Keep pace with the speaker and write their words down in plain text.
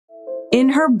In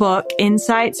her book,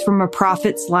 Insights from a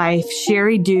Prophet's Life,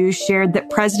 Sherry Dew shared that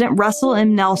President Russell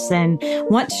M. Nelson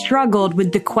once struggled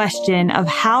with the question of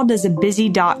how does a busy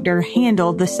doctor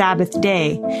handle the Sabbath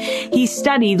day. He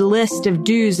studied lists of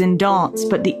do's and don'ts,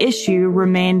 but the issue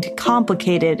remained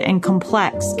complicated and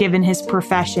complex given his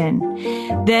profession.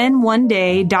 Then one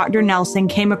day, Dr. Nelson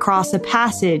came across a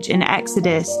passage in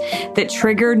Exodus that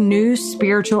triggered new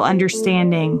spiritual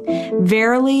understanding.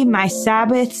 Verily, my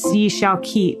Sabbaths ye shall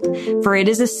keep, for it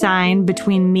is a sign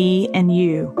between me and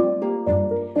you.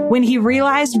 When he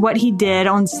realized what he did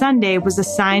on Sunday was a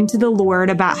sign to the Lord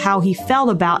about how he felt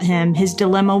about him, his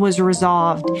dilemma was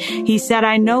resolved. He said,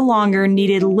 I no longer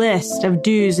needed a list of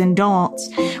do's and don'ts.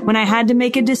 When I had to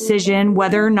make a decision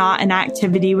whether or not an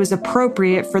activity was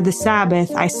appropriate for the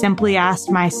Sabbath, I simply asked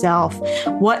myself,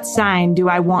 what sign do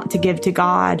I want to give to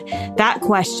God? That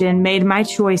question made my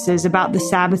choices about the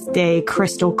Sabbath day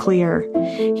crystal clear.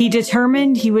 He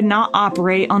determined he would not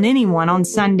operate on anyone on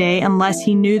Sunday unless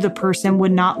he knew the person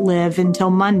would not live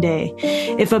until Monday.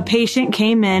 If a patient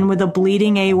came in with a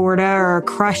bleeding aorta or a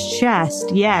crushed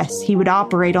chest, yes, he would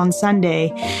operate on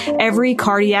Sunday. Every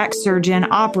cardiac surgeon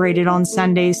operated on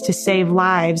Sundays to save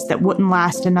lives that wouldn't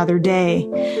last another day.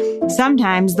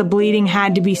 Sometimes the bleeding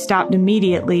had to be stopped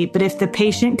immediately, but if the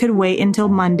patient could wait until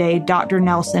Monday, Dr.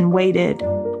 Nelson waited.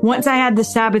 Once I had the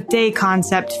Sabbath day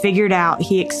concept figured out,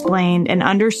 he explained, and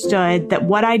understood that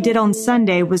what I did on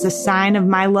Sunday was a sign of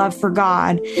my love for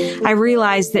God, I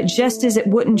realized that just as it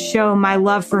wouldn't show my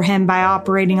love for him by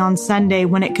operating on Sunday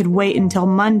when it could wait until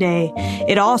Monday,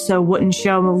 it also wouldn't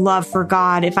show love for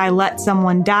God if I let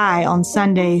someone die on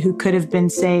Sunday who could have been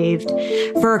saved.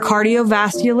 For a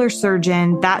cardiovascular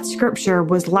surgeon, that scripture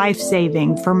was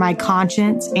life-saving for my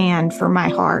conscience and for my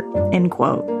heart, end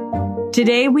quote.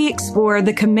 Today, we explore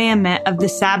the commandment of the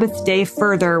Sabbath day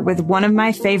further with one of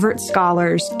my favorite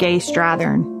scholars, Gaye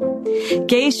Strathearn.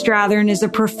 Gaye Strathearn is a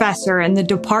professor in the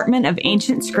Department of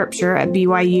Ancient Scripture at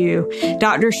BYU.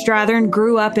 Dr. Strathearn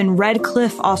grew up in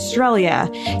Redcliffe,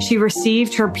 Australia. She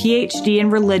received her PhD in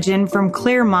religion from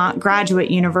Claremont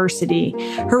Graduate University.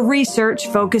 Her research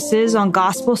focuses on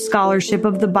gospel scholarship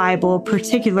of the Bible,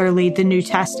 particularly the New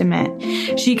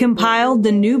Testament. She compiled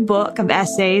the new book of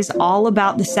essays all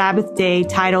about the Sabbath day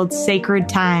titled Sacred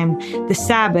Time, the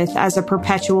Sabbath as a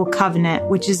Perpetual Covenant,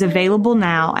 which is available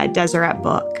now at Deseret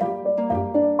Book.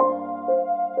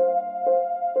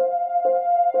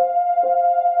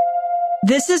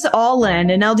 This is All In,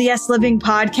 an LDS Living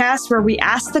podcast where we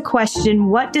ask the question,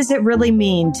 what does it really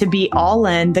mean to be all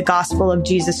in the gospel of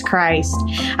Jesus Christ?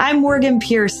 I'm Morgan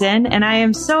Pearson, and I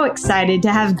am so excited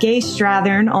to have Gaye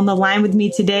Strathearn on the line with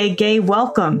me today. Gaye,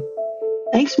 welcome.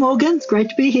 Thanks, Morgan. It's great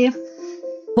to be here.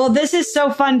 Well, this is so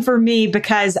fun for me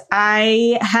because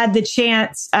I had the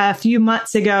chance a few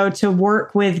months ago to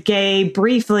work with Gaye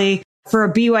briefly for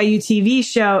a BYU TV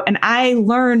show, and I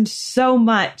learned so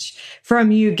much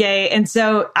from you, Gaye. And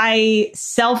so I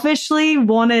selfishly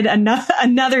wanted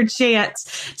another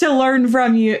chance to learn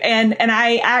from you. And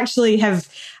I actually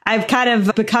I've kind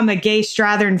of become a Gaye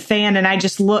Strathearn fan, and I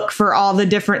just look for all the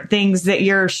different things that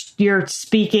you're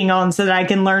speaking on so that I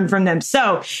can learn from them.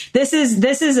 So this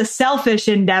is a selfish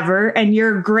endeavor, and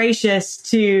you're gracious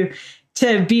to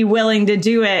be willing to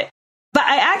do it. But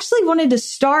I actually wanted to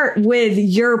start with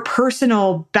your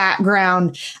personal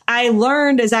background. I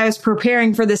learned as I was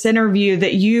preparing for this interview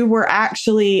that you were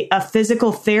actually a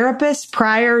physical therapist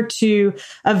prior to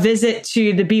a visit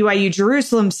to the BYU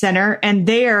Jerusalem Center, and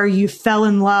there you fell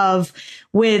in love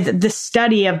with the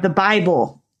study of the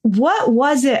Bible. What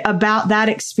was it about that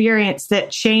experience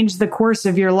that changed the course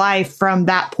of your life from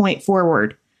that point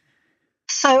forward?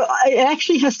 So it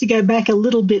actually has to go back a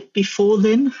little bit before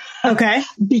then. Okay.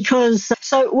 Because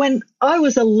when I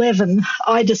was 11,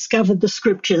 I discovered the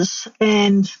scriptures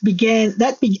and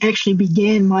actually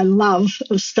began my love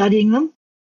of studying them.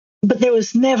 But there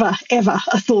was never, ever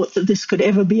a thought that this could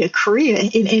ever be a career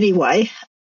in any way.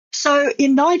 So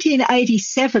in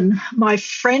 1987, my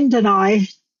friend and I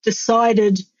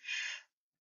decided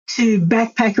to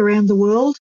backpack around the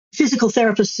world. Physical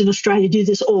therapists in Australia do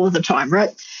this all the time, right?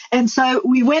 And so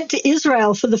we went to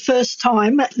Israel for the first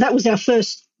time. That was our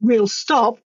first real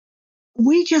stop.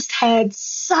 We just had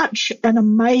such an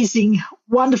amazing,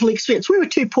 wonderful experience. We were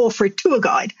too poor for a tour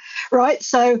guide, right?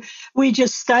 So we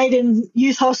just stayed in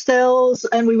youth hostels,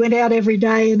 and we went out every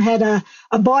day and had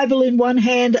a Bible in one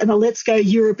hand and a Let's Go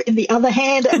Europe in the other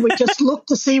hand. And we just looked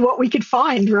to see what we could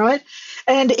find, right?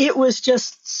 And it was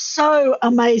just so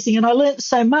amazing. And I learned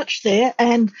so much there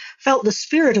and felt the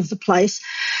spirit of the place.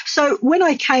 So when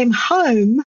I came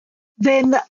home,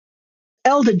 then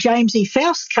Elder James E.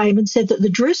 Faust came and said that the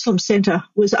Jerusalem Center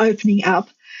was opening up.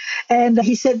 And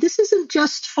he said, this isn't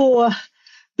just for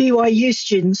BYU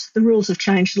students. The rules have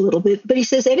changed a little bit. But he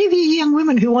says, any of you young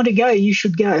women who want to go, you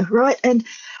should go, right? And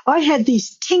I had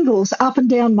these tingles up and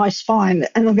down my spine.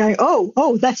 And I'm going,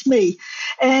 oh, that's me.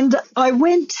 And I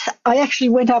actually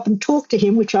went up and talked to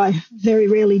him, which I very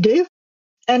rarely do.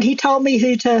 And he told me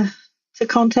who to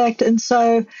contact. And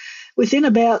so within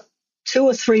about 2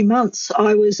 or 3 months,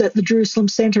 I was at the Jerusalem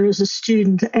Center as a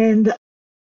student. And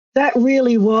that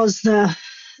really was the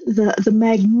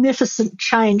magnificent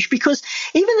change, because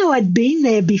even though I'd been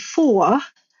there before,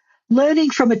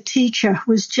 learning from a teacher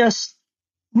was just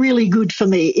really good for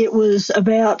me. It was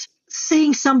about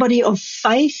seeing somebody of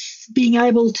faith being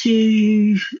able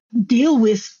to deal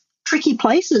with tricky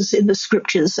places in the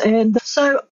scriptures. And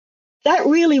so that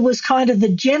really was kind of the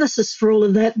genesis for all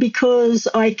of that, because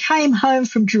I came home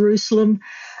from Jerusalem,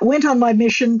 went on my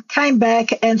mission, came back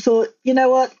and thought, you know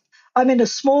what? I'm in a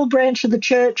small branch of the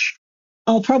church.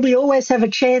 I'll probably always have a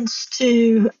chance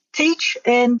to teach.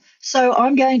 And so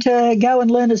I'm going to go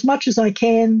and learn as much as I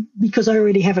can because I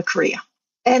already have a career.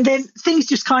 And then things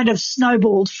just kind of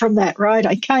snowballed from that, right?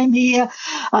 I came here.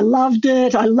 I loved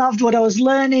it. I loved what I was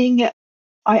learning.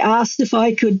 I asked if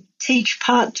I could teach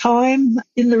part-time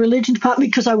in the religion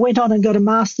department because I went on and got a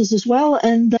master's as well.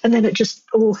 And then it just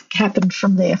all happened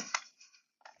from there.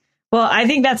 Well, I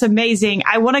think that's amazing.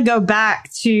 I want to go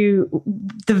back to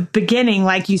the beginning,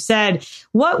 like you said.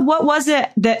 What was it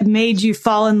that made you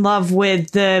fall in love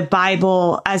with the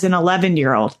Bible as an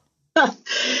 11-year-old?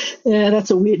 Yeah,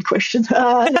 that's a weird question.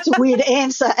 That's a weird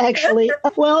answer, actually.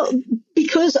 Well,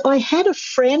 because I had a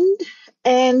friend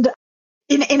and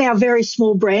in our very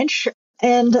small branch,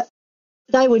 and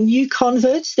they were new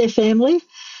converts, their family.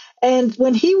 And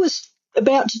when he was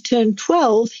about to turn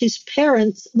 12, his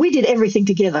parents, we did everything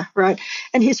together, right?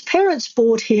 And his parents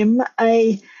bought him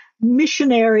a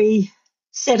missionary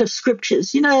set of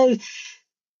scriptures. You know,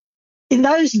 in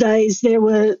those days, there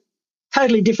were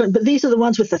totally different, but these are the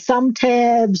ones with the thumb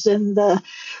tabs and the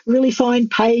really fine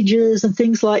pages and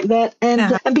things like that.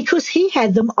 And because he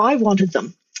had them, I wanted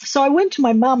them. So I went to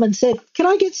my mum and said, can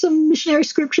I get some missionary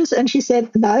scriptures? And she said,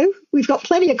 no, we've got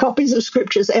plenty of copies of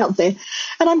scriptures out there.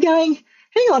 And I'm going,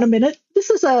 hang on a minute,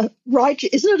 isn't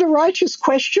it a righteous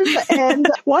question? And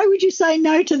why would you say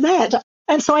no to that?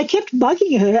 And so I kept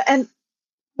bugging her. And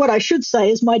what I should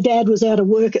say is my dad was out of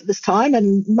work at this time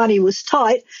and money was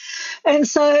tight. And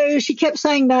so she kept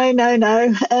saying no, no,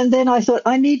 no. And then I thought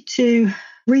I need to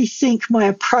rethink my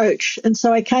approach. And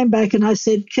so I came back and I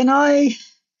said,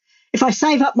 if I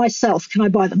save up myself, can I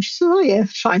buy them? She said, oh, yeah,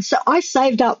 fine. So I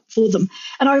saved up for them.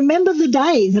 And I remember the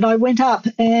day that I went up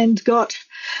and got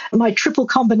my triple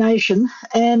combination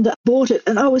and bought it.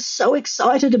 And I was so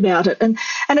excited about it. And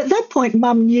at that point,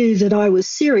 Mum knew that I was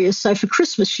serious. So for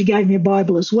Christmas, she gave me a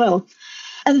Bible as well.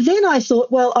 And then I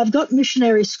thought, well, I've got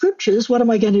missionary scriptures. What am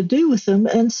I going to do with them?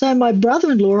 And so my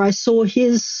brother-in-law, I saw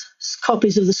his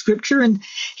copies of the scripture and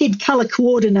he'd color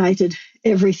coordinated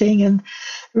everything. And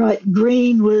right,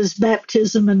 green was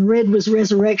baptism and red was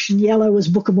resurrection, yellow was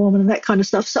Book of Mormon and that kind of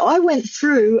stuff. So I went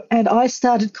through and I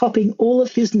started copying all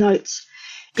of his notes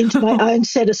into my own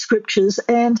set of scriptures.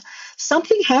 And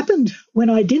something happened when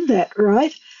I did that,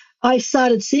 right? I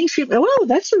started seeing scripture. Oh,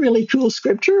 that's a really cool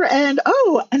scripture. And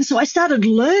so I started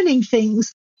learning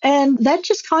things. And that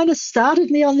just kind of started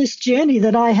me on this journey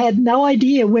that I had no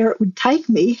idea where it would take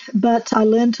me. But I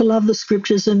learned to love the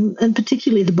scriptures and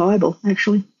particularly the Bible,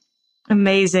 actually.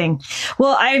 Amazing.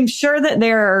 Well, I'm sure that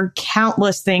there are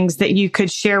countless things that you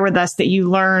could share with us that you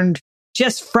learned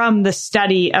just from the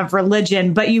study of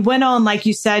religion. But you went on, like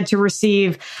you said, to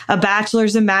receive a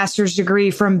bachelor's and master's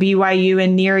degree from BYU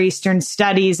in Near Eastern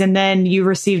Studies. And then you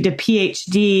received a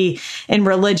PhD in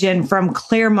religion from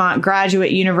Claremont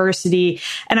Graduate University.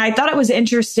 And I thought it was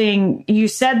interesting. You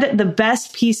said that the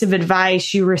best piece of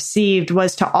advice you received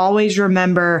was to always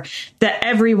remember that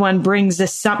everyone brings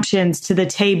assumptions to the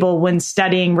table when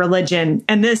studying religion.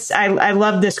 And this, I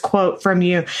love this quote from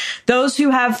you. Those who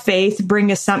have faith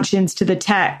bring assumptions to the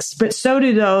text, but so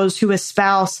do those who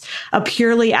espouse a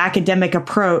purely academic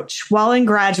approach. While in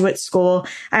graduate school,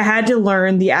 I had to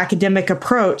learn the academic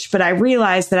approach, but I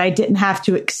realized that I didn't have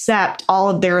to accept all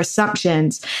of their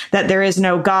assumptions, that there is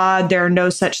no God, there are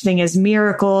no such thing as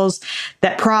miracles,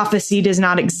 that prophecy does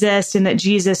not exist, and that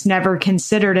Jesus never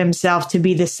considered himself to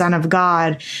be the Son of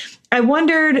God. I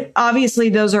wondered, obviously,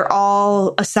 those are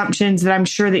all assumptions that I'm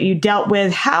sure that you dealt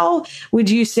with. How would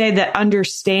you say that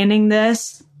understanding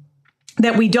this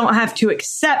that we don't have to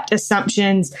accept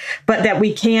assumptions, but that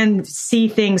we can see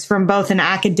things from both an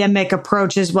academic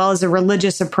approach as well as a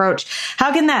religious approach.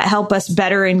 How can that help us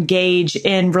better engage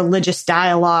in religious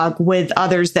dialogue with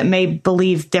others that may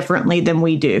believe differently than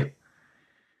we do?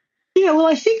 Yeah, well,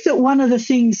 I think that one of the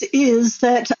things is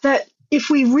that if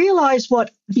we realize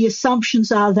what the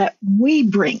assumptions are that we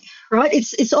bring, right?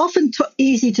 It's often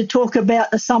easy to talk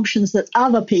about assumptions that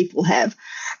other people have,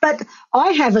 but I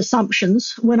have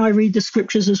assumptions when I read the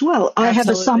scriptures as well. I have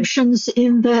assumptions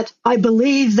in that I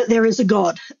believe that there is a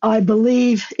God. I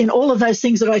believe in all of those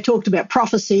things that I talked about,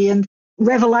 prophecy and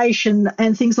revelation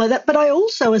and things like that. But I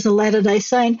also, as a Latter-day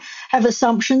Saint, have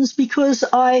assumptions because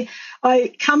I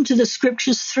come to the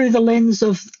scriptures through the lens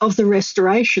of the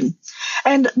restoration.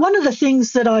 And one of the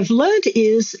things that I've learned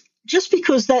is just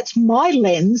because that's my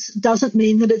lens doesn't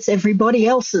mean that it's everybody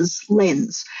else's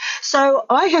lens. So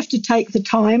I have to take the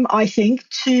time, I think,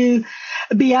 to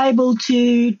be able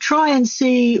to try and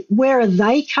see where are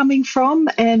they coming from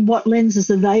and what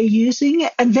lenses are they using.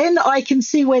 And then I can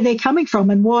see where they're coming from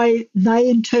and why they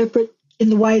interpret in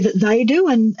the way that they do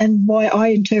and why I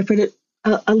interpret it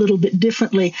a little bit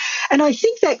differently. And I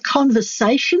think that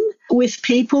conversation with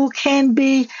people can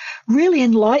be really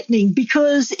enlightening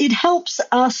because it helps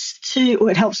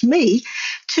it helps me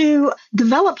to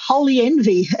develop holy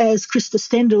envy, as Krista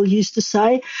Stendhal used to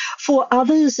say, for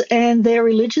others and their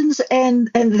religions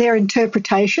and their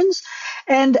interpretations.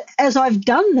 And as I've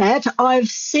done that, I've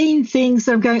seen things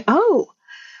that I'm going, oh,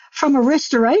 from a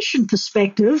restoration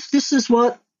perspective, this is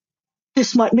what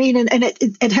this might mean, and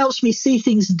it helps me see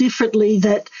things differently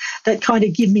that kind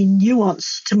of give me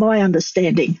nuance to my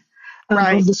understanding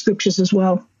of the scriptures as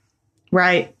well.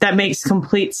 Right. That makes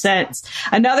complete sense.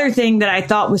 Another thing that I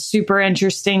thought was super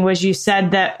interesting was you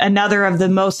said that another of the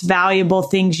most valuable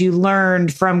things you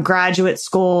learned from graduate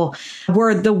school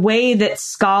were the way that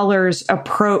scholars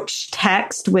approach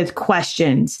text with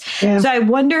questions. Yeah. So I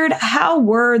wondered, how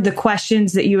were the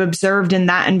questions that you observed in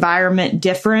that environment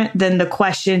different than the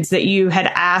questions that you had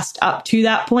asked up to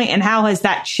that point? And how has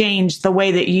that changed the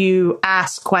way that you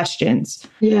ask questions?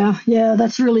 Yeah,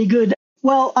 that's really good.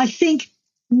 Well, I think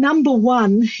number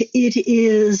one, it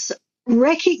is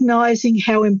recognizing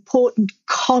how important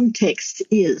context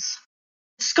is.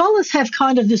 Scholars have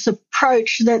kind of this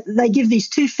approach that they give these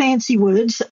two fancy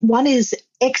words. One is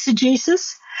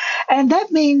exegesis, and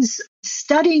that means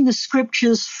studying the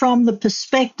scriptures from the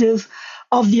perspective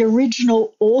of the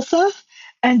original author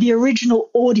and the original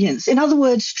audience. In other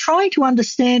words, trying to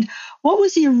understand what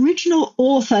was the original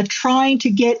author trying to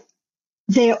get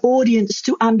their audience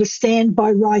to understand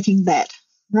by writing that.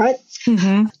 Right?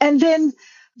 Mm-hmm. And then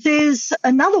there's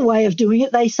another way of doing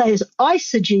it. They say is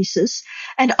eisegesis.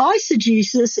 And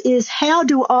eisegesis is how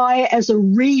do I, as a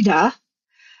reader,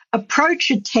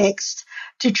 approach a text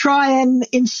to try and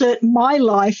insert my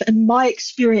life and my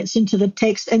experience into the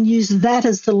text and use that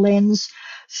as the lens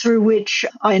through which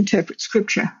I interpret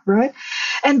scripture, right?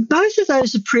 And both of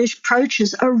those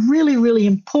approaches are really, really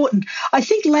important. I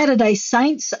think Latter-day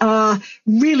Saints are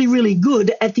really, really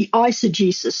good at the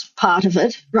eisegesis part of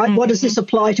it, right? Mm-hmm. What does this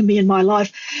apply to me in my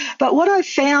life? But what I've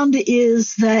found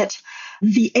is that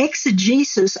the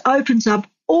exegesis opens up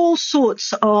all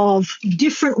sorts of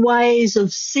different ways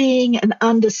of seeing and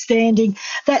understanding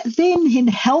that then can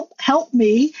help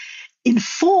me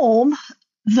inform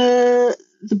the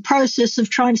process of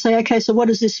trying to say, okay, so what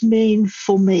does this mean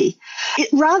for me?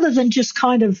 Rather than just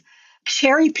kind of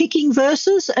cherry picking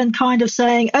verses and kind of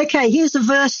saying, okay, here's a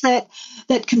verse that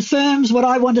confirms what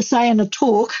I want to say in a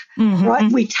talk, mm-hmm.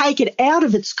 right? We take it out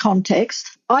of its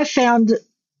context. I found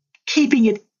keeping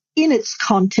it in its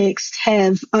context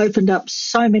have opened up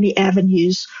so many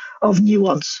avenues of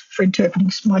nuance for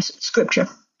interpreting my scripture.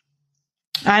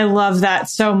 I love that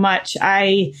so much.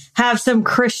 I have some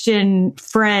Christian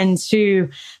friends who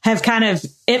have kind of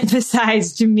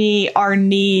emphasized to me our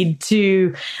need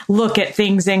to look at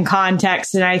things in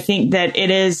context. And I think that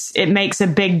it makes a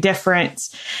big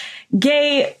difference.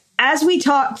 Gaye, as we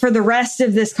talk for the rest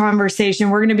of this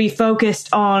conversation, we're going to be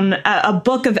focused on a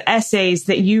book of essays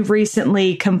that you've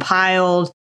recently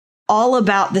compiled all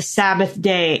about the Sabbath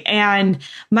day. And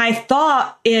my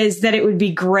thought is that it would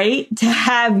be great to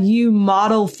have you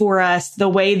model for us the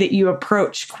way that you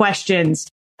approach questions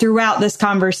throughout this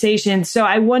conversation. So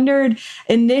I wondered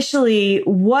initially,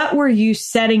 what were you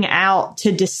setting out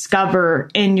to discover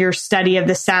in your study of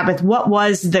the Sabbath? What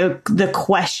was the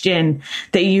question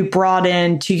that you brought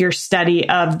into your study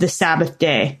of the Sabbath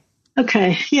day?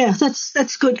 Okay. Yeah,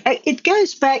 that's good. It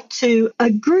goes back to a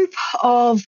group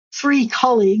of three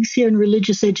colleagues here in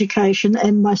religious education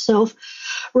and myself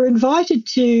were invited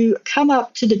to come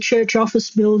up to the church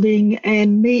office building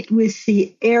and meet with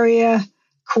the area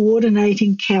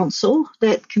coordinating council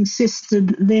that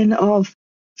consisted then of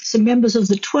some members of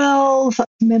the 12,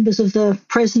 members of the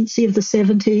presidency of the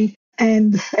 70,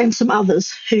 and some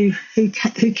others who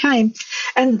came.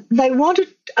 And they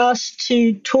wanted us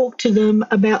to talk to them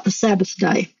about the Sabbath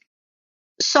day.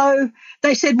 So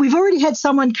they said, we've already had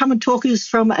someone come and talk to us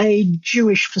from a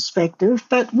Jewish perspective,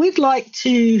 but we'd like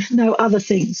to know other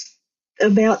things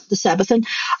about the Sabbath. And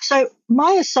so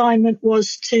my assignment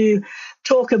was to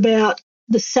talk about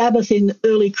the Sabbath in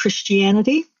early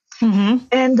Christianity. Mm-hmm.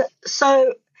 And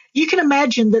so you can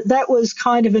imagine that was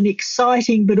kind of an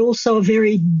exciting but also a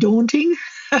very daunting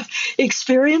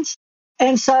experience.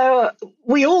 And so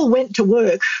we all went to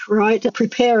work, right,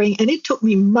 preparing, and it took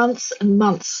me months and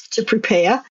months to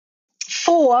prepare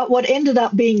for what ended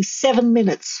up being 7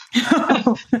 minutes.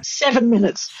 7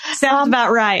 minutes. Sounds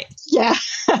about right. Yeah.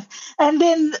 And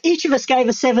then each of us gave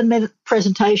a 7-minute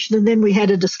presentation, and then we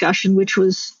had a discussion, which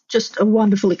was just a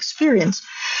wonderful experience.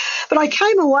 But I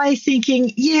came away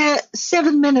thinking,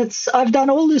 7 minutes, I've done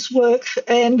all this work,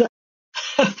 and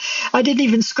I didn't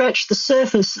even scratch the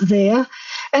surface there.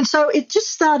 And so it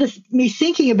just started me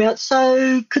thinking about,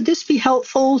 so could this be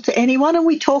helpful to anyone? And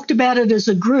we talked about it as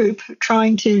a group,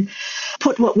 trying to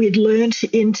put what we'd learned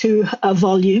into a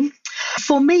volume.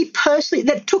 For me personally,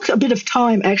 that took a bit of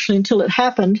time actually until it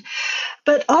happened.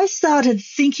 But I started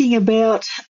thinking about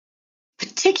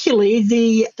particularly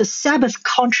the Sabbath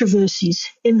controversies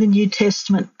in the New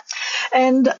Testament.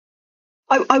 And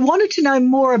I wanted to know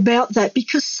more about that,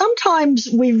 because sometimes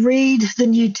we read the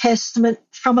New Testament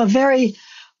from a very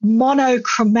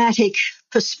monochromatic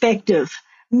perspective,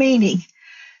 meaning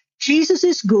Jesus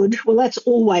is good. Well, that's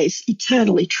always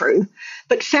eternally true,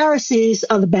 but Pharisees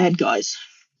are the bad guys.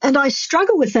 And I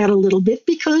struggle with that a little bit,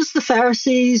 because the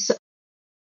Pharisees,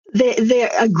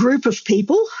 they're a group of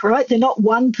people, right? They're not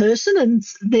one person, and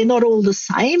they're not all the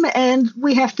same. And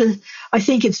we have to, I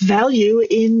think it's value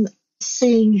in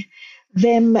seeing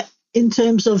them in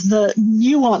terms of the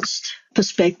nuanced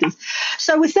perspective.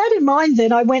 So with that in mind,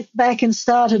 then I went back and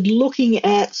started looking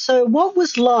at, so what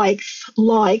was like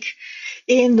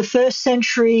in the first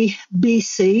century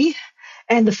BC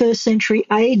and the first century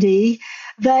AD,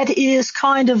 that is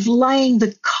kind of laying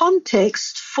the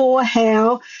context for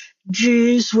how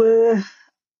Jews were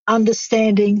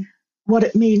understanding what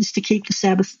it means to keep the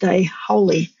Sabbath day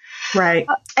holy. Right.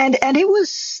 And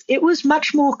it was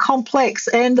much more complex.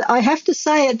 And I have to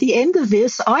say, at the end of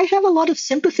this, I have a lot of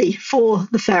sympathy for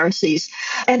the Pharisees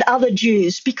and other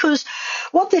Jews, because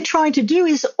what they're trying to do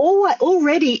is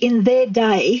already in their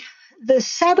day, the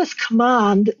Sabbath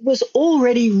command was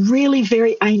already really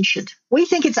very ancient. We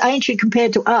think it's ancient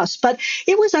compared to us, but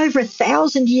it was over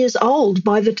 1,000 years old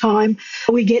by the time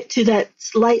we get to that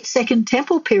late Second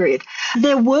Temple period.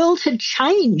 Their world had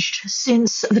changed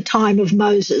since the time of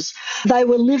Moses. They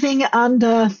were living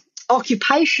under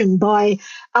occupation by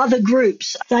other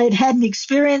groups. They had had an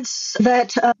experience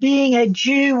that being a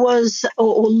Jew was,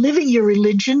 or living your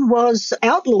religion was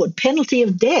outlawed, penalty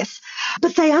of death.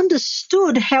 But they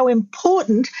understood how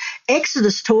important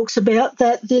Exodus talks about,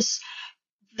 that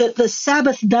the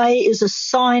Sabbath day is a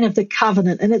sign of the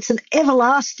covenant, and it's an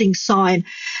everlasting sign.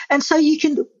 And so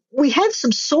we have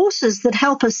some sources that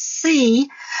help us see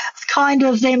kind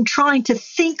of them trying to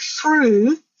think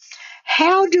through,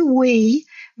 how do we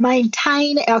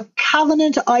maintain our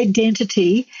covenant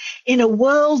identity in a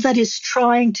world that is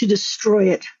trying to destroy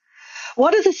it?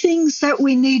 What are the things that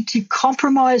we need to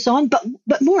compromise on? But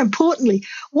more importantly,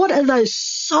 what are those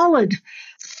solid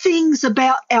things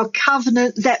about our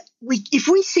covenant that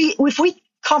if we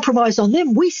compromise on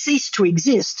them, we cease to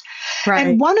exist? Right.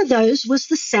 And one of those was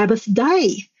the Sabbath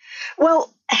day.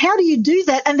 Well, how do you do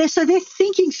that? And they're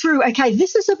thinking through, okay,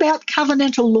 this is about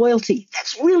covenantal loyalty.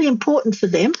 That's really important for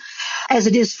them, as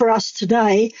it is for us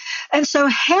today. And so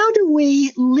how do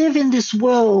we live in this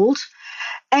world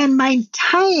and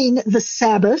maintain the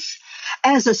Sabbath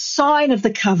as a sign of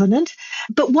the covenant?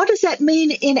 But what does that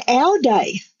mean in our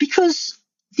day? Because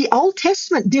the Old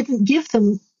Testament didn't give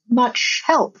them much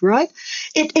help, right?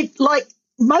 It like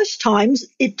most times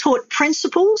it taught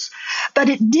principles, but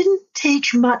it didn't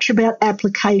teach much about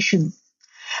application.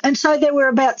 And so there were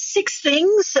about 6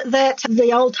 things that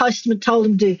the Old Testament told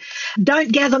them to do.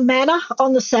 Don't gather manna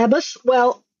on the Sabbath.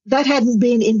 Well, that hadn't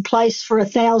been in place for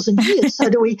 1,000 years. So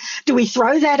do we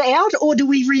throw that out, or do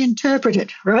we reinterpret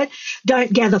it, right?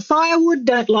 Don't gather firewood,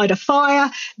 don't light a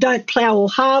fire, don't plow or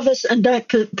harvest, and don't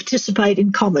participate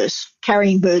in commerce,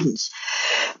 carrying burdens.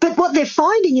 But what they're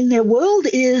finding in their world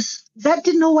is that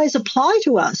didn't always apply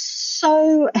to us.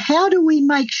 So how do we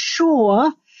make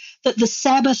sure that the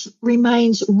Sabbath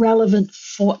remains relevant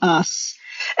for us?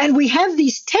 And we have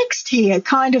these texts here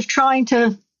kind of trying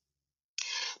to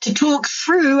talk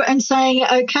through and saying,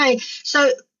 okay,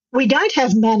 so we don't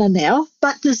have manna now,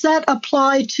 but does that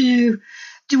apply to,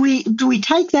 do we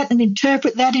take that and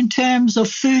interpret that in terms of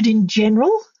food in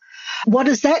general? What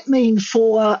does that mean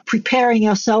for preparing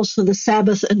ourselves for the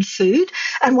Sabbath and food?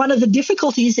 And one of the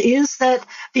difficulties is that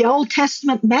the Old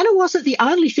Testament manna wasn't the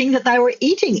only thing that they were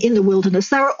eating in the wilderness.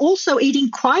 They were also eating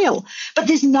quail, but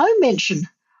there's no mention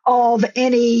of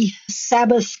any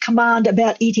Sabbath command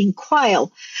about eating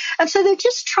quail. And so they're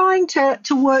just trying to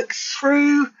work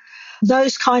through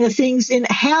those kind of things in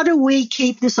how do we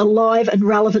keep this alive and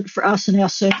relevant for us and our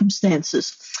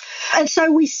circumstances. And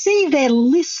so we see their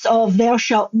list of thou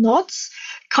shalt nots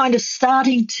kind of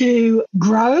starting to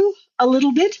grow a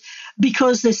little bit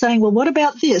because they're saying, well, what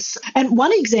about this? And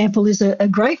one example is a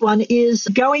great one is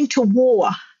going to war.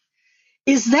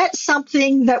 Is that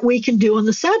something that we can do on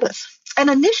the Sabbath? And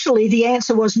initially the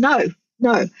answer was no.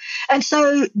 And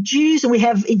so Jews, and we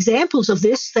have examples of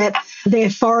this, that their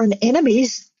foreign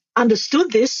enemies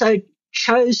understood this, so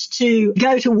chose to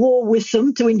go to war with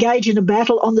them to engage in a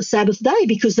battle on the Sabbath day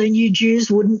because they knew Jews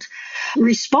wouldn't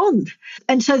respond.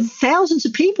 And so thousands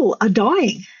of people are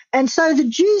dying. And so the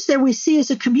Jews that we see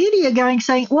as a community are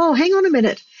saying, well, hang on a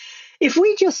minute. If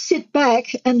we just sit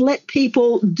back and let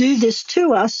people do this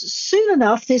to us, soon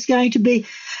enough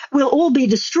we'll all be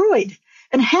destroyed.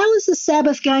 And how is the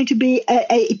Sabbath going to be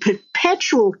a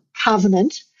perpetual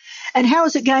covenant? And how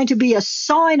is it going to be a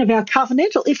sign of our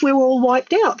covenantal if we were all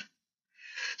wiped out?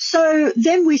 So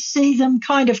then we see them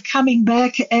kind of coming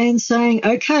back and saying,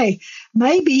 okay,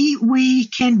 maybe we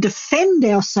can defend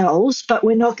ourselves, but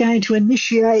we're not going to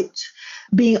initiate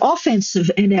being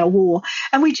offensive in our war.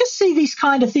 And we just see these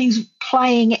kind of things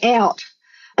playing out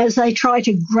as they try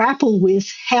to grapple with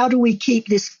how do we keep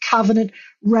this covenant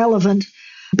relevant,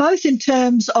 both in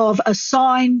terms of a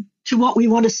sign to what we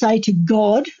want to say to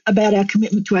God about our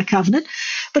commitment to our covenant,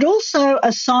 but also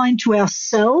a sign to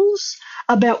ourselves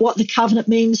about what the covenant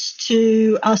means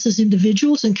to us as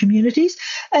individuals and communities.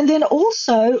 And then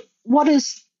also, what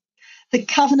is the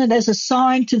covenant as a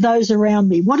sign to those around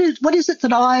me? What is it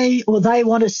that I or they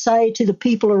want to say to the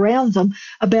people around them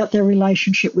about their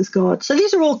relationship with God? So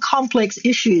these are all complex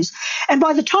issues. And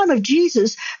by the time of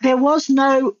Jesus, there was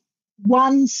no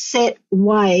one set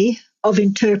way of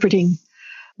interpreting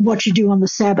what you do on the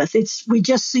Sabbath. We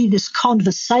just see this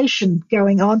conversation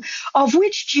going on, of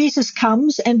which Jesus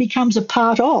comes and becomes a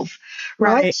part of,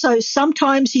 right? So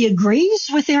sometimes he agrees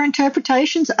with their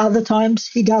interpretations, other times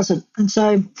he doesn't. And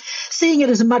so seeing it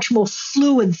as a much more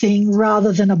fluid thing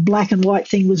rather than a black and white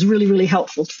thing was really, really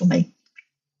helpful for me.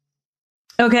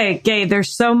 Okay, Gaye, there's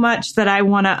so much that I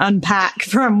want to unpack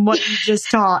from what you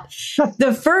just taught.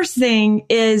 The first thing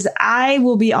is, I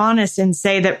will be honest and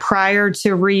say that prior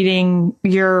to reading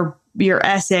your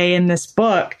essay in this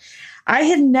book, I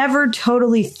had never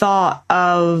totally thought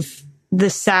of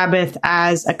the Sabbath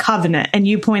as a covenant. And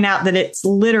you point out that it's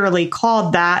literally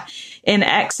called that in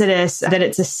Exodus, that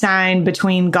it's a sign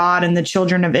between God and the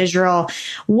children of Israel.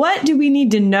 What do we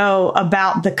need to know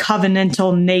about the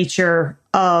covenantal nature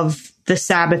of the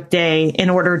Sabbath day in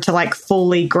order to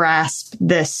fully grasp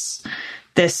this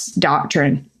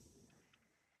doctrine?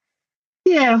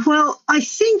 Yeah, well, I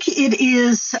think it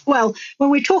is, when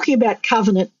we're talking about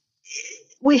covenant,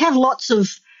 we have lots of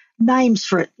names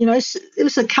for it. It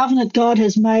was a covenant God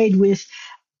has made with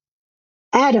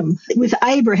Adam, with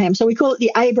Abraham. So we call it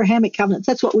the Abrahamic covenant.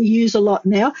 That's what we use a lot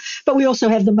now. But we also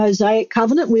have the Mosaic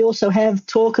covenant. We also have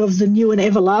talk of the new and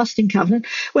everlasting covenant.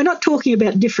 We're not talking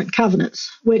about different covenants.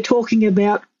 We're talking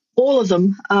about all of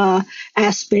them are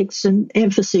aspects and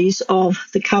emphases of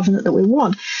the covenant that we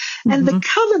want. Mm-hmm. And the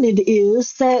covenant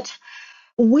is that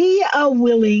we are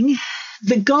willing,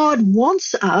 that God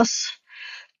wants us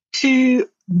to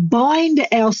bind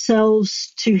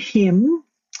ourselves to him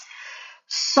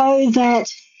so that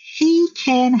he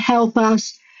can help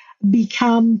us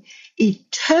become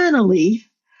eternally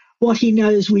what he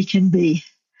knows we can be,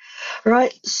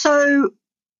 right? So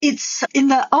it's in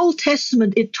the Old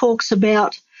Testament, it talks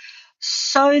about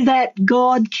so that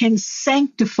God can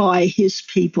sanctify his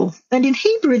people. And in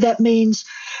Hebrew, that means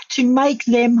to make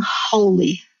them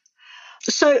holy.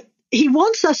 So he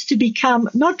wants us to become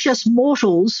not just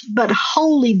mortals, but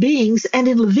holy beings. And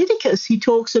in Leviticus, he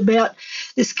talks about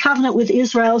this covenant with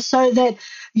Israel so that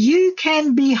you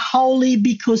can be holy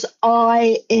because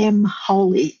I am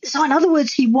holy. So in other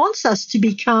words, he wants us to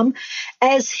become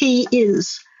as he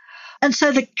is. And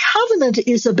so the covenant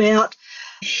is about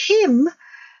Him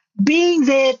being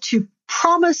there to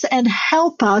promise and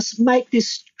help us make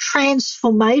this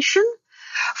transformation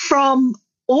from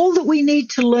all that we need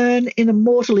to learn in a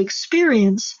mortal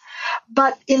experience,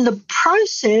 but in the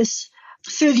process,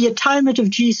 through the atonement of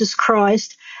Jesus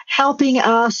Christ, helping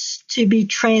us to be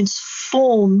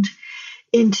transformed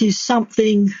into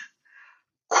something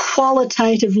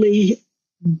qualitatively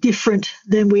different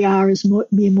than we are as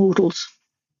mere mortals.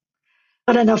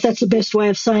 I don't know if that's the best way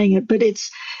of saying it, but it's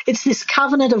this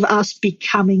covenant of us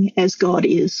becoming as God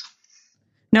is.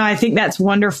 No, I think that's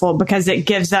wonderful because it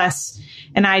gives us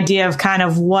an idea of kind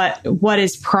of what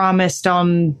is promised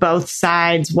on both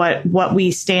sides, what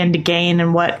we stand to gain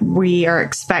and what we are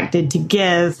expected to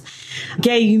give.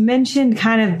 Gaye, you mentioned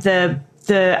kind of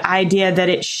the idea that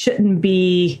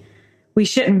we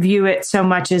shouldn't view it so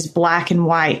much as black and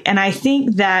white. And I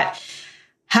think that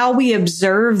how we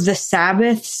observe the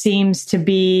Sabbath seems to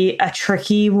be a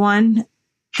tricky one.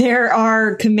 There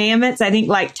are commandments, I think,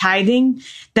 like tithing,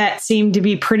 that seem to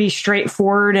be pretty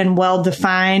straightforward and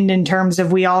well-defined in terms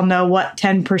of we all know what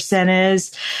 10%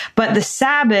 is. But the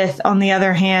Sabbath, on the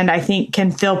other hand, I think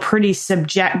can feel pretty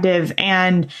subjective.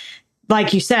 And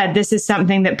like you said, this is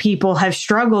something that people have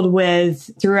struggled with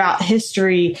throughout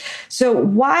history. So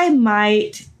why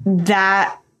might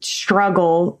that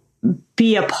struggle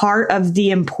be a part of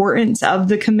the importance of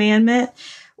the commandment?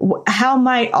 How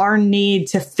might our need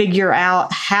to figure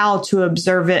out how to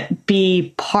observe it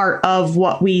be part of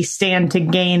what we stand to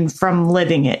gain from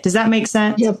living it? Does that make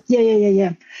sense? Yep.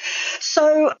 Yeah.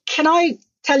 So can I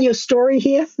tell you a story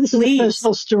here? This is Please. A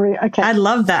personal story. Okay. I'd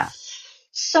love that.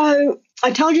 So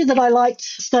I told you that I liked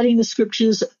studying the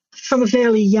scriptures from a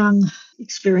fairly young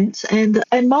experience. And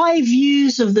my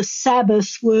views of the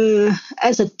Sabbath were,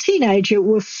 as a teenager,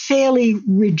 were fairly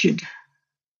rigid,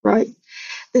 right?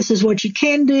 This is what you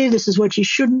can do. This is what you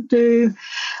shouldn't do.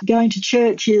 Going to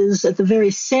church is at the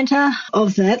very center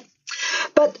of that.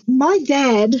 But my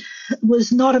dad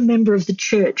was not a member of the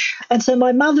church. And so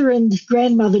my mother and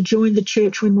grandmother joined the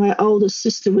church when my oldest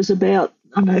sister was about,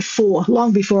 4,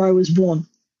 long before I was born.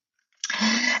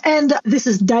 And this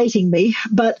is dating me,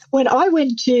 but when I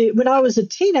was a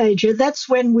teenager, this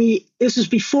was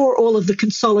before all of the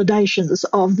consolidations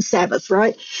of the Sabbath,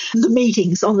 right? The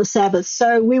meetings on the Sabbath.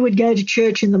 So we would go to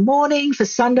church in the morning for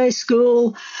Sunday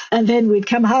school, and then we'd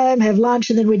come home, have lunch,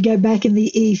 and then we'd go back in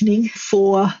the evening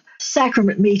for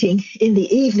sacrament meeting in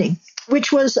the evening,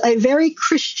 which was a very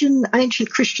ancient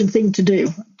Christian thing to do,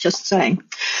 just saying.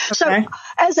 Okay.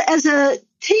 So as a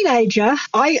teenager,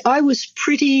 I was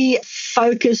pretty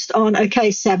focused on,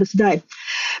 Sabbath day.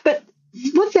 But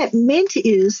what that meant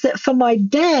is that for my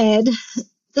dad,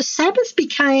 the Sabbath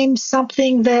became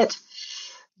something that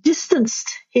distanced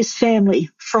his family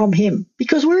from him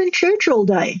because we're in church all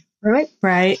day, right?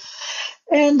 Right.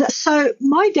 And so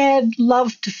my dad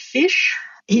loved to fish.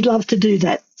 He loved to do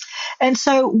that. And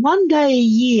so one day a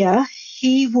year,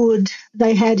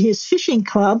 they had his fishing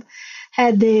club,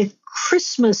 had their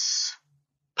Christmas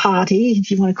party,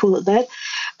 if you want to call it that,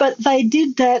 but they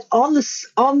did that on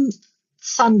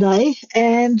Sunday,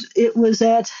 and it was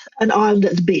at an island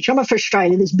at the beach. I'm from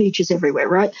Australia, there's beaches everywhere,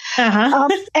 right? Uh-huh.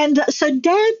 And so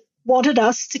Dad wanted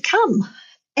us to come,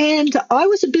 and I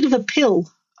was a bit of a pill,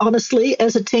 honestly,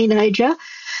 as a teenager.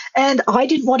 And I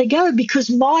didn't want to go because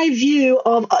my view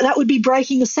of that would be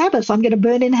breaking the Sabbath. I'm going to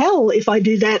burn in hell if I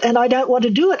do that, and I don't want to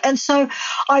do it. And so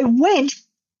I went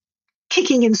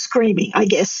kicking and screaming, I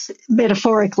guess,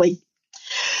 metaphorically.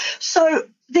 So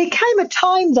there came a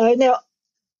time, though, now,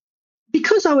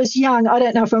 because I was young, I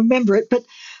don't know if I remember it, but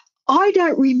I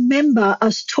don't remember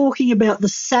us talking about the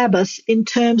Sabbath in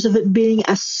terms of it being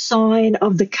a sign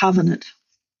of the covenant.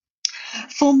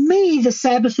 For me, the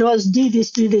Sabbath was do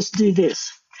this, do this, do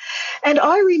this. And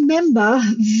I remember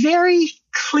very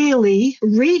clearly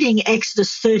reading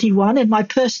Exodus 31 in my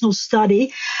personal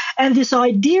study and this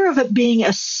idea of it being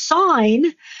a sign.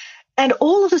 And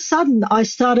all of a sudden I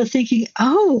started thinking,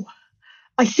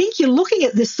 I think you're looking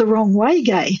at this the wrong way,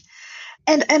 Gaye.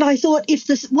 And I thought, if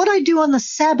what I do on the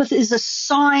Sabbath is a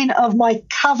sign of my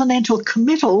covenantal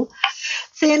committal,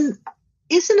 then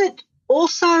isn't it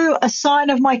also a sign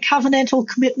of my covenantal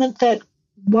commitment that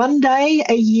one day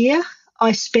a year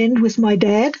I spend with my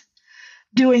dad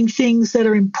doing things that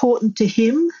are important to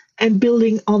him and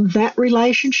building on that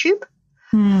relationship?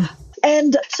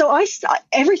 And so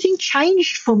everything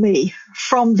changed for me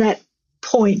from that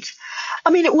point. I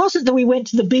mean, it wasn't that we went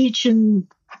to the beach and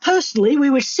personally we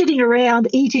were sitting around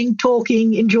eating,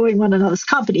 talking, enjoying one another's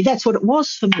company. That's what it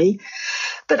was for me.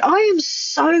 But I am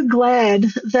so glad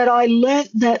that I learnt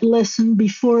that lesson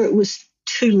before it was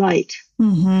too late,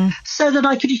 so that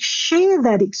I could share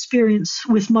that experience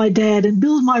with my dad and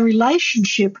build my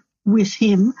relationship with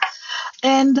him.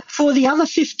 And for the other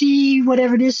 50,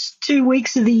 whatever it is, 2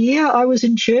 weeks of the year, I was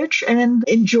in church and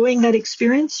enjoying that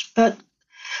experience. But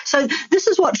so this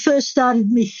is what first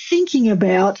started me thinking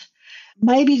about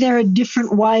maybe there are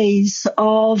different ways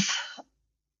of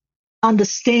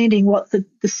understanding what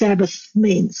the Sabbath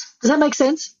means. Does that make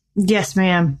sense? Yes,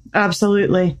 ma'am.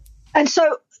 Absolutely. And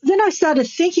so then I started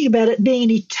thinking about it being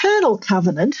an eternal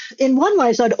covenant. In one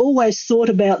way, I'd always thought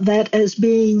about that as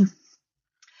being,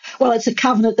 well, it's a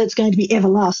covenant that's going to be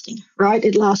everlasting, right?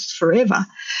 It lasts forever.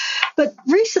 But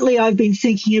recently I've been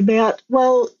thinking about,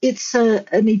 well, it's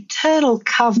an eternal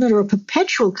covenant or a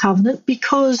perpetual covenant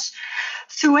because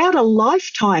throughout a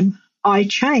lifetime I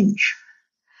change,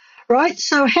 right?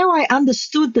 So how I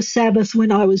understood the Sabbath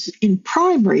when I was in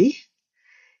primary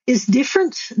is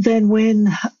different than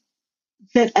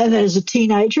and as a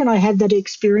teenager, and I had that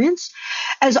experience.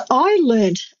 As I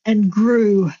learned and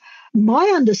grew,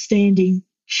 my understanding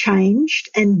changed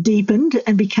and deepened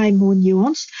and became more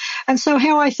nuanced. And so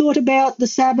how I thought about the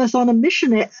Sabbath on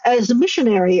as a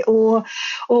missionary or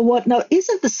whatnot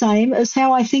isn't the same as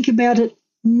how I think about it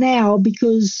now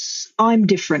because I'm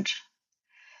different.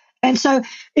 And so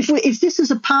if this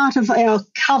is a part of our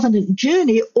covenant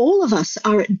journey, all of us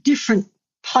are at different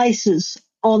places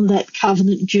on that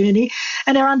covenant journey,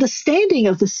 and our understanding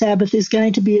of the Sabbath is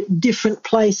going to be at different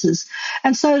places.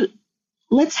 And so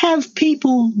let's have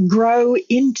people grow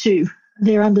into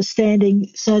their understanding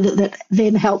so that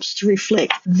then helps to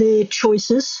reflect their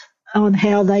choices on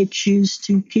how they choose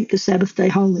to keep the Sabbath day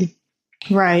holy.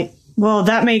 Right. Well,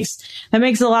 that makes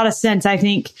a lot of sense. I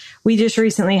think we just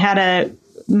recently had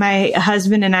my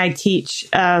husband and I teach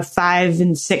a 5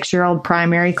 and 6 year old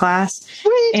primary class.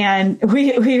 Right. And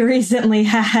we recently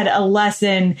had a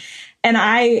lesson, and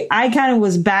I kind of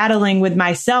was battling with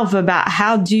myself about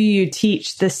how do you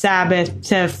teach the Sabbath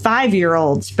to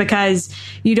 5-year-olds, because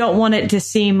you don't want it to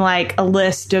seem like a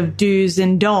list of do's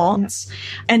and don'ts. Yeah.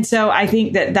 And so I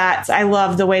think I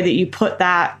love the way that you put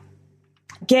that.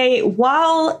 Gaye,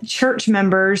 while church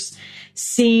members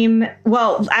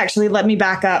actually, let me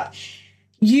back up.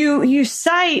 You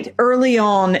cite early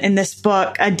on in this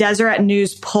book a Deseret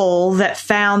News poll that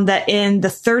found that in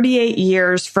the 38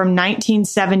 years from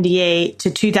 1978 to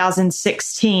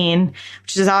 2016,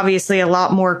 which is obviously a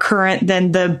lot more current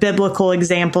than the biblical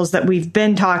examples that we've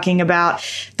been talking about,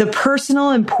 the personal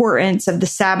importance of the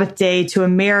Sabbath day to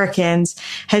Americans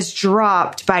has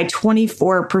dropped by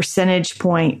 24 percentage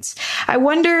points. I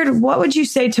wondered, what would you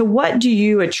say to what do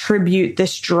you attribute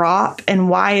this drop, and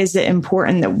why is it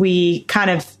important that we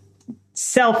kind of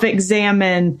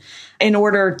self-examine in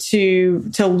order to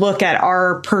look at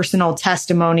our personal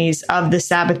testimonies of the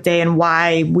Sabbath day and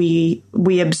why we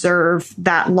observe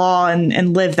that law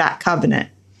and live that covenant?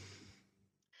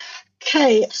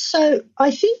 Okay, so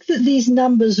I think that these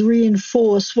numbers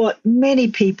reinforce what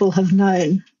many people have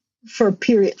known for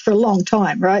a long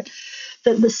time, right?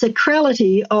 That the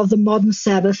sacrality of the modern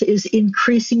Sabbath is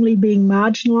increasingly being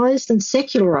marginalized and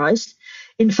secularized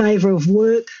in favor of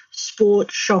work,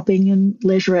 sport, shopping, and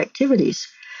leisure activities.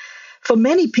 For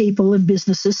many people and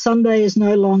businesses, Sunday is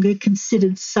no longer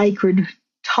considered sacred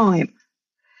time.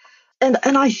 And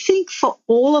I think for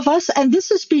all of us, and this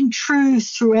has been true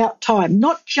throughout time,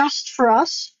 not just for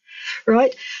us,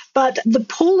 right? But the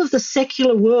pull of the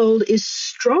secular world is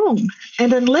strong.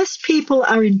 And unless people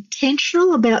are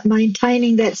intentional about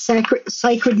maintaining that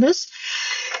sacredness,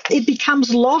 it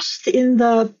becomes lost in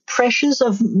the pressures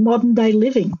of modern day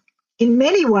living. In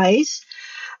many ways,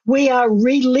 we are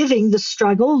reliving the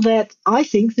struggle that I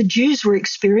think the Jews were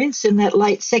experiencing in that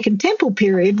late Second Temple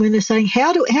period, when they're saying,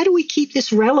 how do we keep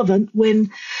this relevant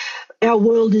when our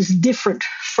world is different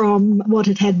from what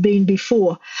it had been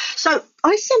before? So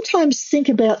I sometimes think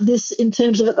about this in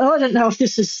terms of, I don't know if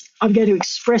I'm going to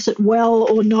express it well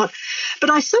or not, but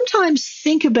I sometimes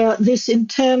think about this in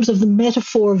terms of the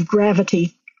metaphor of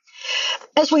gravity.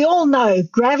 As we all know,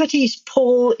 gravity's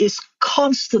pull is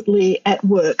constantly at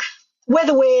work,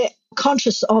 whether we're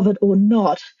conscious of it or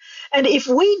not. And if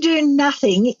we do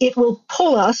nothing, it will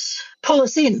pull us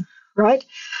in, right?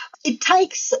 It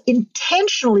takes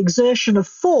intentional exertion of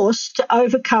force to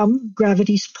overcome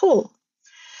gravity's pull.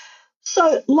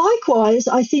 So likewise,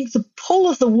 I think the pull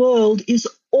of the world is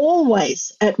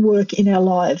always at work in our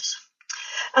lives.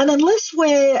 And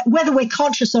whether we're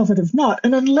conscious of it or not,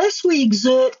 and unless we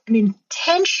exert an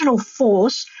intentional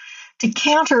force to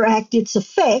counteract its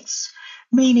effects,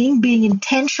 meaning being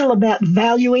intentional about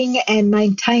valuing and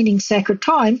maintaining sacred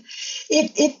time,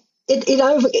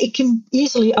 it can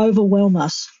easily overwhelm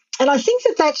us. And I think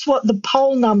that that's what the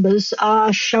poll numbers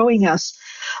are showing us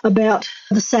about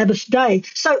the Sabbath day.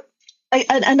 So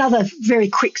another very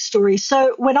quick story.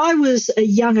 So when I was a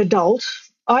young adult,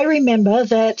 I remember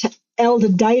that Elder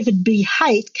David B.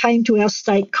 Haight came to our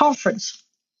state conference.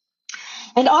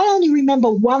 And I only remember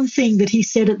one thing that he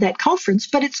said at that conference,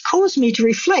 but it's caused me to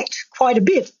reflect quite a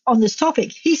bit on this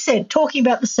topic. He said, talking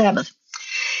about the Sabbath,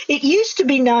 it used to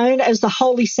be known as the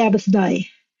Holy Sabbath Day.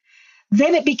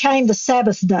 Then it became the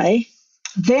Sabbath Day.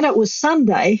 Then it was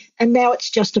Sunday. And now it's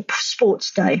just a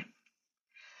sports day.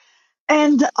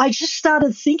 And I just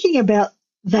started thinking about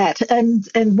that and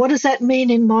what does that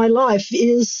mean in my life?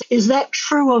 Is that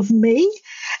true of me?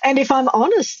 And if I'm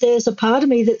honest, there's a part of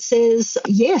me that says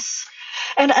yes.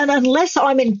 And unless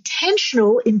I'm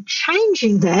intentional in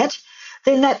changing that,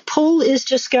 then that pull is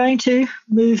just going to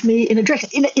move me in a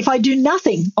direction. If I do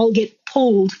nothing, I'll get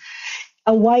pulled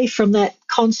away from that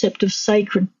concept of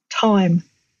sacred time.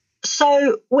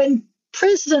 So when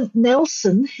President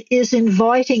Nelson is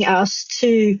inviting us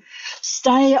to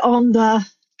stay on the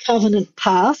covenant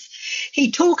path,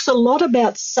 he talks a lot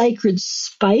about sacred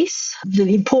space,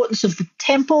 the importance of the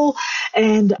temple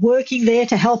and working there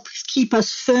to help keep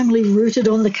us firmly rooted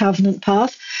on the covenant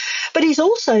path. But he's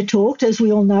also talked, as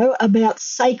we all know, about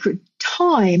sacred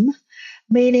time,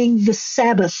 meaning the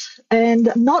Sabbath,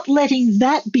 and not letting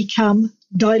that become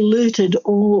diluted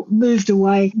or moved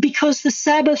away, because the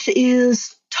Sabbath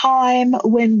is time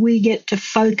when we get to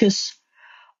focus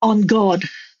on God,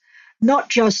 not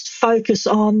just focus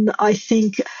on, I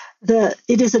think,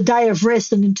 it is a day of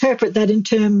rest and interpret that in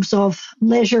terms of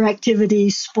leisure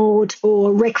activities, sport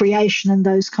or recreation and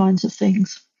those kinds of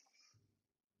things.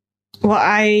 Well,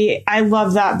 I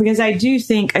love that, because I do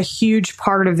think a huge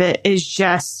part of it is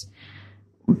just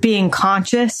being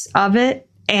conscious of it.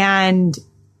 And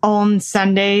on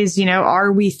Sundays,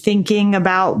 are we thinking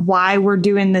about why we're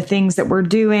doing the things that we're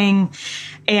doing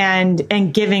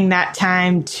and giving that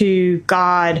time to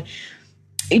God?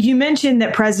 You mentioned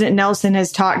that President Nelson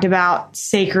has talked about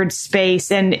sacred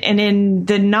space, and in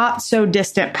the not so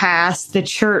distant past, the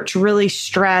church really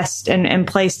stressed and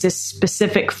placed a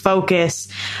specific focus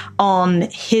on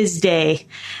his day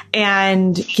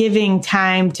and giving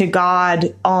time to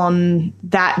God on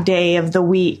that day of the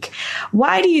week.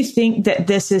 Why do you think that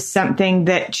this is something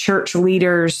that church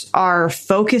leaders are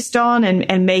focused on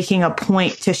and making a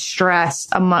point to stress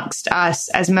amongst us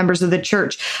as members of the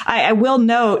church? I will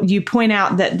note, you point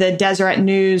out that the Deseret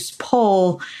News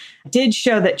poll did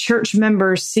show that church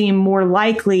members seem more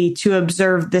likely to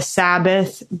observe the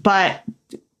Sabbath, but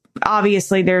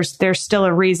obviously there's still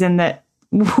a reason that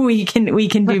we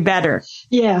can do better.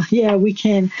 Yeah, we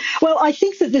can. Well, I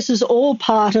think that this is all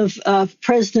part of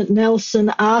President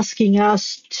Nelson asking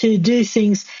us to do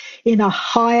things in a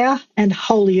higher and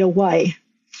holier way.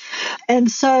 And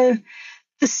so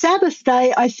the Sabbath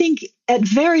day, I think at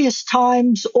various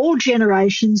times, all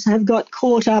generations have got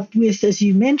caught up with, as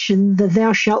you mentioned, the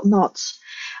thou shalt nots.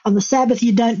 On the Sabbath,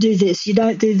 you don't do this, you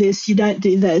don't do this, you don't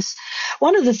do this.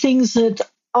 One of the things that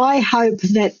I hope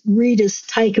that readers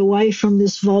take away from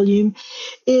this volume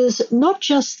is not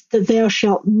just the thou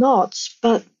shalt nots,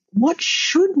 but what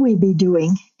should we be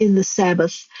doing in the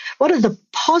Sabbath? What are the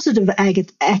positive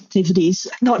activities,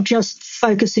 not just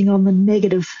focusing on the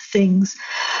negative things?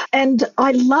 And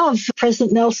I love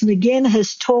President Nelson again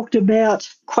has talked about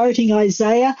quoting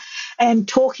Isaiah and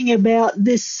talking about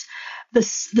the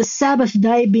Sabbath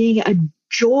day being a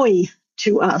joy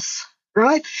to us.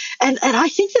 Right. And I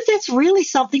think that that's really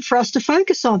something for us to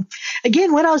focus on.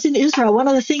 Again, when I was in Israel, one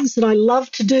of the things that I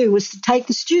loved to do was to take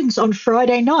the students on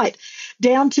Friday night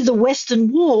down to the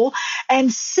Western Wall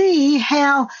and see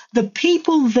how the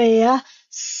people there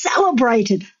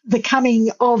celebrated the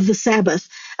coming of the Sabbath.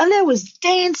 And there was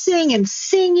dancing and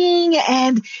singing,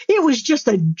 and it was just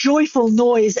a joyful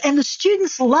noise. And the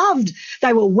students loved.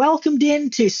 They were welcomed in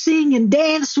to sing and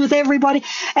dance with everybody.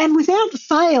 And without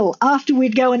fail, after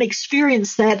we'd go and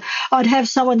experience that, I'd have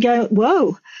someone go,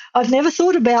 whoa, I've never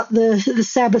thought about the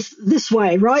Sabbath this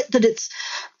way, right? That it's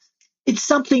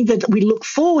something that we look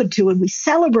forward to and we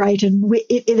celebrate, and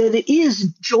it is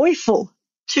joyful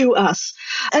to us.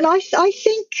 And I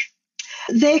think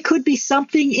there could be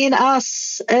something in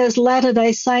us as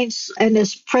Latter-day Saints, and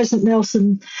as President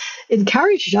Nelson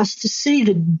encouraged us to see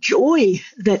the joy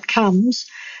that comes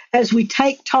as we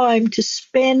take time to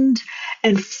spend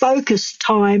and focus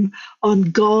time on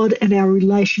God and our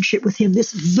relationship with Him,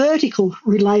 this vertical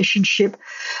relationship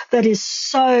that is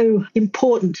so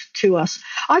important to us.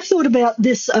 I've thought about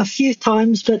this a few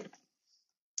times, but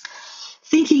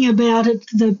thinking about it,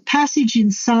 the passage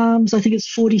in Psalms, I think it's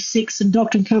 46 and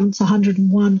Doctrine and Covenants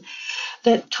 101,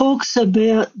 that talks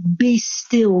about be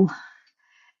still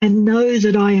and know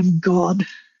that I am God.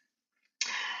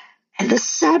 And the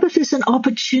Sabbath is an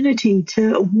opportunity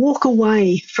to walk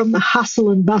away from the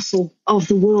hustle and bustle of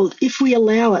the world if we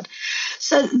allow it,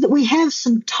 so that we have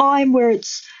some time where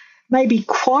it's maybe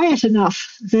quiet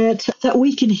enough that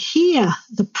we can hear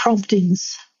the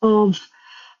promptings of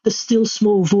the still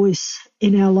small voice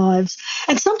in our lives.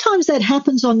 And sometimes that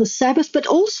happens on the Sabbath, but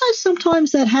also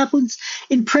sometimes that happens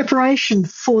in preparation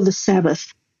for the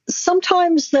Sabbath.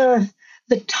 Sometimes the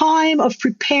time of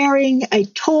preparing a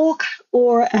talk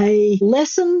or a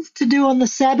lesson to do on the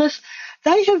Sabbath,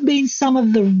 they have been some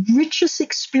of the richest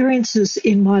experiences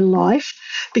in my life,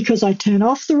 because I turn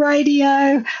off the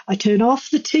radio, I turn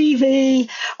off the TV,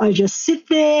 I just sit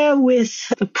there with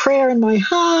a prayer in my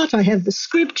heart, I have the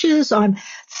scriptures, I'm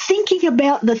thinking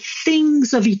about the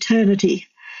things of eternity.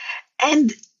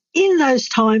 And in those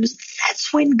times,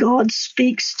 that's when God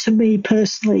speaks to me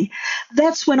personally.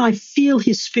 That's when I feel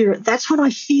his spirit. That's when I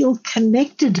feel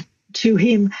connected to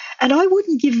him. And I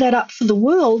wouldn't give that up for the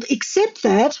world, except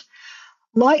that,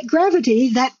 like gravity,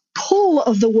 that pull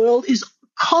of the world is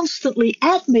constantly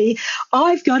at me.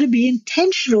 I've got to be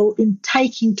intentional in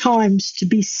taking times to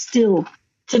be still,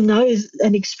 to know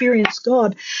and experience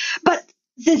God. But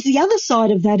there's the other side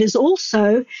of that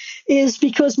is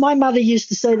because my mother used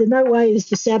to say that no way is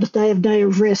the Sabbath day a day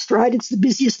of rest, right? It's the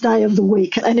busiest day of the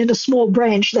week. And in a small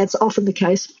branch, that's often the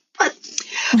case. But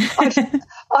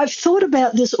I've thought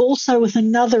about this also with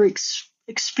another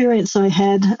experience I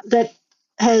had that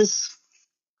has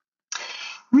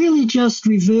really just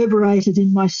reverberated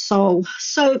in my soul.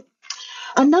 So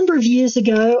a number of years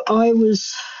ago, I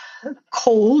was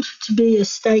called to be a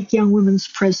stake young women's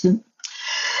president.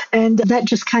 And that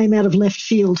just came out of left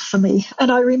field for me. And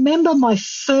I remember my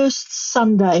first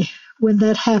Sunday when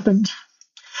that happened.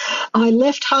 I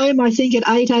left home, I think, at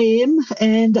 8 a.m.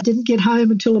 and didn't get home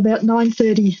until about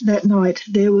 9:30 that night.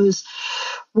 There was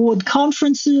ward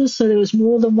conferences, so there was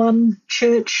more than one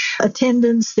church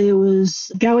attendance. There was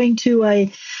going to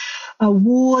a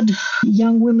ward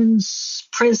young women's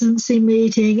presidency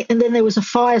meeting, and then there was a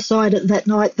fireside at that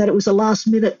night that it was a last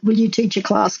minute, will you teach a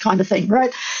class kind of thing,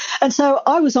 right? And so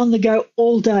I was on the go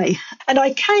all day. And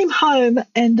I came home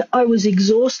and I was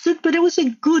exhausted, but it was a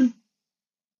good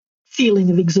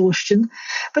feeling of exhaustion.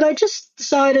 But I just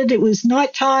decided it was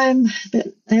nighttime,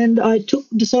 and I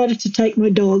decided to take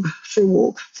my dog for a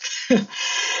walk.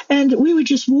 And we were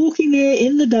just walking there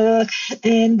in the dark,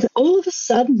 and all of a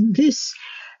sudden this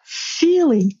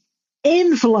feeling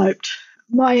enveloped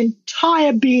my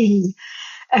entire being,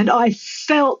 and I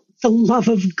felt the love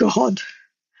of God.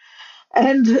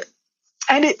 And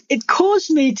it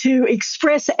caused me to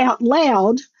express out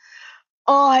loud,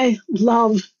 I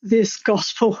love this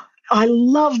gospel. I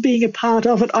love being a part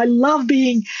of it. I love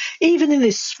being, even in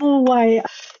this small way,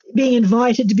 being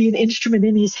invited to be an instrument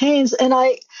in his hands. And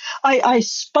I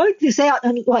spoke this out,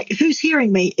 and like, who's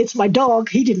hearing me? It's my dog.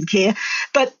 He didn't care.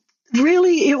 But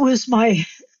really, it was my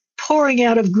pouring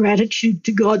out of gratitude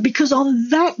to God, because on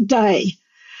that day,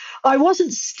 I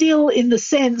wasn't still in the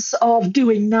sense of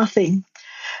doing nothing,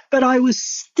 but I was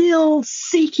still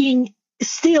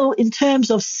in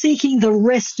terms of seeking the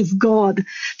rest of God,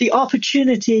 the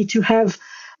opportunity to have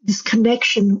this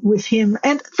connection with him.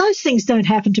 And those things don't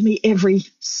happen to me every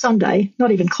Sunday, not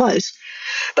even close.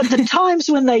 But the times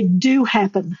when they do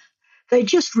happen, they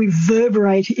just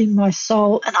reverberate in my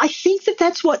soul. And I think that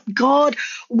that's what God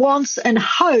wants and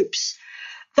hopes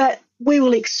that we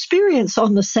will experience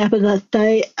on the Sabbath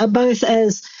day, both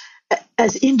as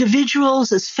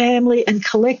individuals, as family, and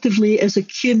collectively as a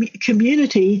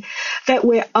community, that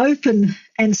we're open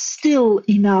and still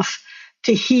enough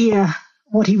to hear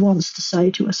what he wants to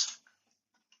say to us.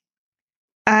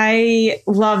 I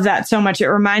love that so much. It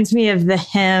reminds me of the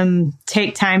hymn,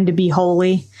 Take Time to Be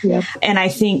Holy. Yep. And I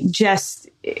think just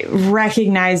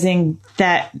recognizing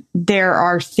that there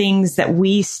are things that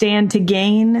we stand to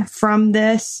gain from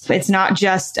this. It's not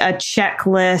just a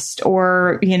checklist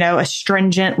or, a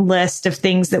stringent list of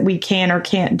things that we can or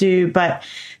can't do, but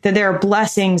that there are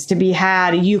blessings to be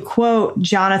had. You quote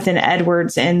Jonathan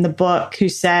Edwards in the book, who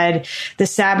said, the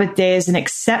Sabbath day is an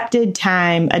accepted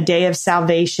time, a day of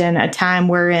salvation, a time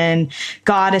wherein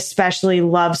God especially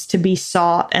loves to be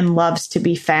sought and loves to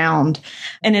be found.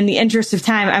 And in the interest of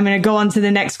time, I'm going to go on to the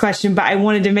the next question, but I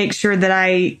wanted to make sure that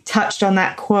I touched on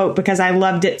that quote because I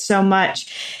loved it so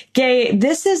much. Gaye,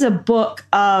 this is a book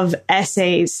of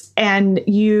essays, and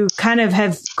you kind of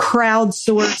have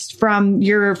crowdsourced from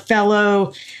your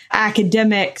fellow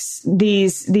academics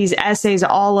these essays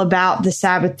all about the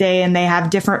Sabbath day, and they have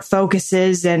different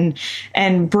focuses and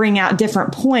bring out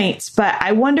different points. But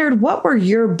I wondered, what were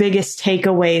your biggest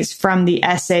takeaways from the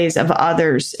essays of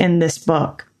others in this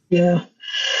book? Yeah.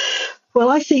 Well,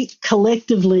 I think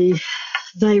collectively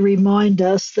they remind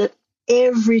us that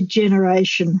every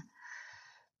generation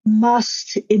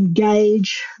must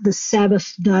engage the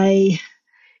Sabbath day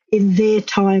in their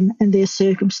time and their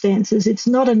circumstances. It's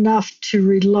not enough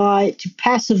to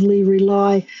passively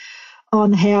rely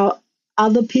on how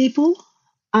other people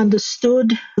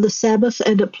understood the Sabbath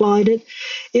and applied it.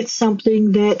 It's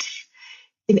something that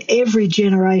in every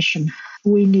generation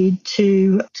we need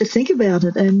to think about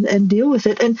it and deal with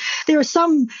it. And there are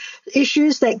some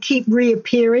issues that keep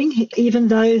reappearing, even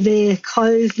though they're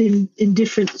clothed in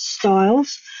different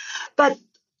styles. But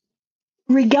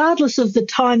regardless of the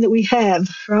time that we have,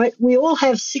 right, we all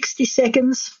have 60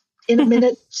 seconds in a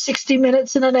minute, 60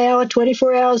 minutes in an hour,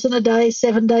 24 hours in a day,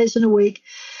 7 days in a week.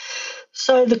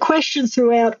 So the question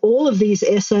throughout all of these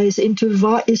essays is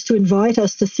to invite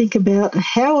us to think about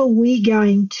how are we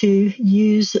going to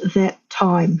use that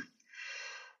time,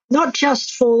 not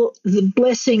just for the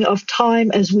blessing of time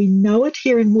as we know it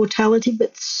here in mortality,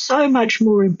 but so much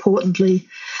more importantly,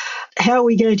 how are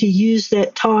we going to use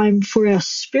that time for our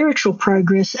spiritual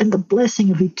progress and the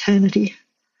blessing of eternity?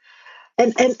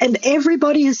 And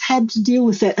everybody has had to deal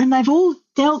with that, and they've all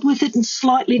dealt with it in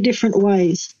slightly different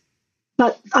ways.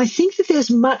 But I think that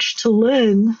there's much to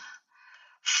learn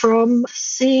from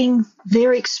seeing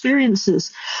their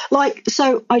experiences.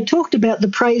 So I talked about the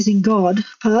praising God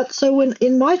part. So when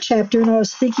in my chapter, and I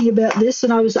was thinking about this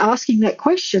and I was asking that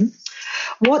question,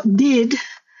 what did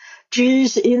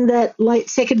Jews in that late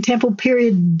Second Temple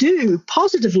period do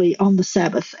positively on the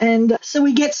Sabbath? And so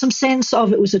we get some sense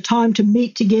of it was a time to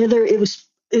meet together. It was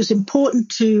important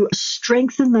to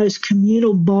strengthen those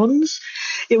communal bonds.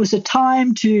 It was a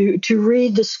time to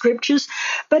read the scriptures,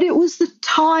 but it was the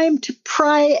time to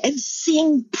pray and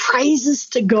sing praises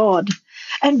to God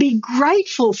and be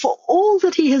grateful for all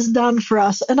that he has done for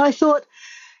us. And I thought,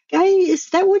 Gaye, is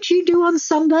that what you do on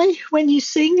Sunday when you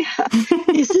sing?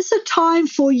 Is this a time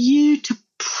for you to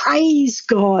praise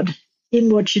God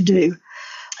in what you do?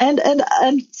 And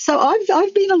so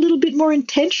I've been a little bit more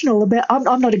intentional about,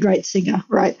 I'm not a great singer,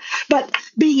 right? But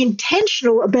being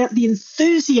intentional about the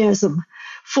enthusiasm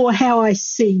for how I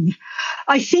sing.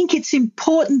 I think it's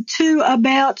important too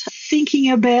about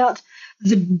thinking about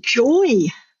the joy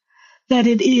that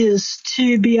it is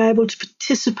to be able to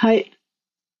participate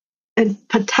and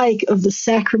partake of the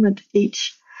sacrament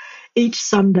each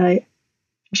Sunday.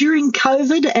 During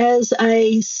COVID, as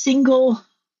a single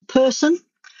person,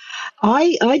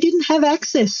 I didn't have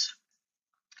access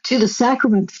to the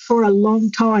sacrament for a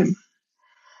long time.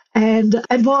 And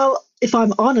while, if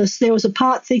I'm honest, there was a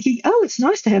part thinking, oh, it's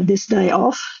nice to have this day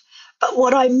off. But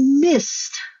what I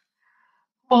missed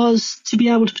was to be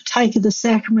able to partake of the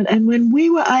sacrament. And when we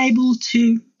were able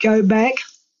to go back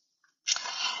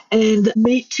and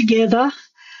meet together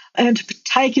and to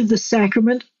partake of the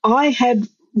sacrament, I had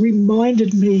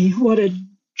reminded me what a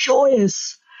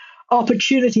joyous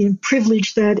opportunity and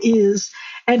privilege that is,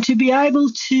 and to be able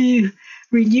to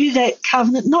renew that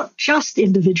covenant, not just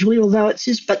individually, although it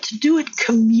is, but to do it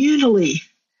communally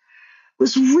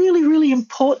was really, really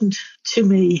important to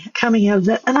me coming out of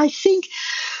that. And I think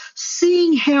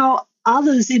seeing how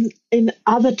others in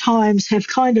other times have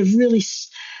kind of really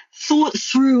thought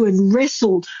through and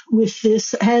wrestled with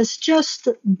this has just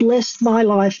blessed my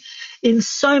life in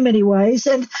so many ways.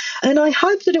 And I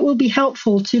hope that it will be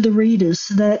helpful to the readers,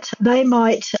 that they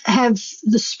might have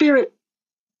the Spirit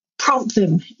prompt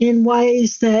them in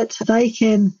ways that they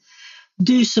can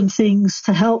do some things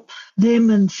to help them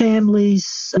and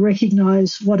families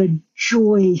recognize what a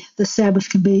joy the Sabbath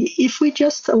can be if we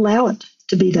just allow it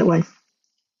to be that way.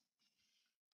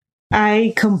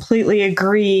 I completely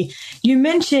agree. You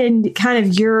mentioned kind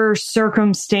of your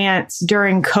circumstance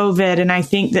during COVID, and I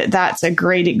think that that's a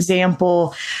great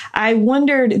example. I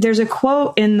wondered, there's a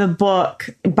quote in the book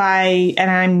by,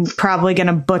 and I'm probably going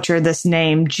to butcher this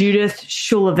name, Judith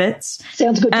Shulevitz.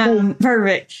 Sounds good to me.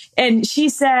 Perfect. And she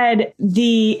said,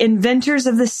 the inventors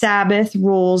of the Sabbath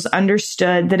rules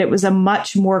understood that it was a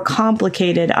much more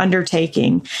complicated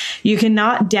undertaking. You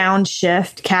cannot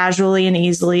downshift casually and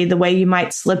easily the way you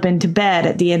might slip into to bed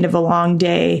at the end of a long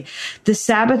day. The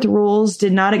Sabbath rules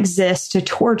did not exist to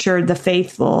torture the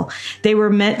faithful. They were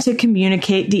meant to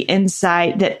communicate the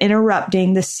insight that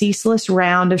interrupting the ceaseless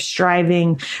round of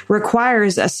striving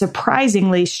requires a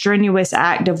surprisingly strenuous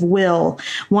act of will,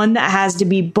 one that has to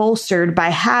be bolstered by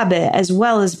habit as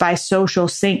well as by social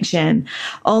sanction.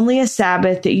 Only a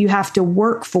Sabbath that you have to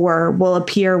work for will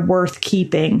appear worth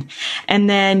keeping. And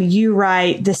then you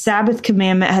write, the Sabbath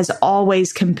commandment has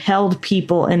always compelled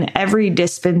people in every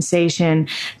dispensation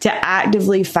to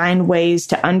actively find ways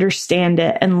to understand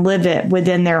it and live it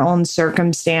within their own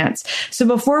circumstance. So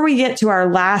before we get to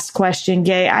our last question,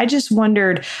 Gaye, I just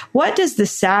wondered, what does the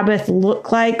Sabbath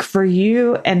look like for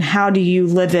you, and how do you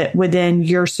live it within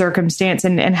your circumstance,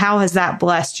 and how has that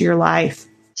blessed your life?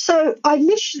 So I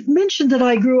mentioned that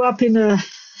I grew up in a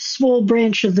small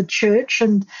branch of the church,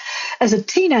 and as a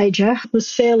teenager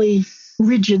was fairly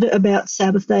rigid about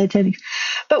Sabbath day attending.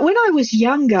 But when I was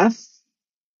younger,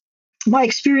 my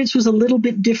experience was a little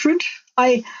bit different.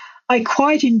 I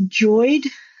quite enjoyed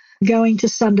going to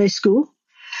Sunday school.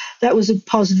 That was a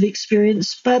positive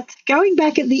experience. But going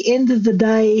back at the end of the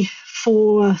day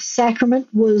for sacrament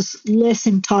was less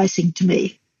enticing to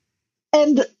me.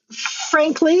 And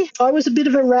frankly, I was a bit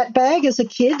of a rat bag as a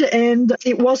kid, and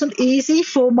it wasn't easy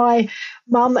for my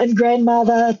mum and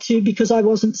grandmother because I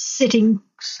wasn't sitting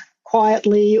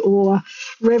quietly or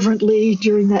reverently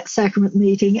during that sacrament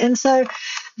meeting. And so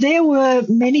there were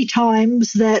many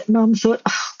times that mum thought,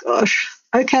 oh gosh,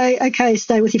 okay,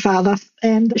 stay with your father.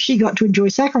 And she got to enjoy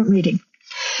sacrament meeting.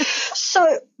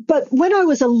 So, but when I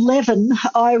was 11,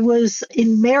 I was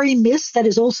in Merry Miss, that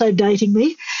is also dating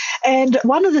me. And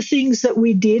one of the things that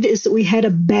we did is that we had a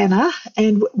banner.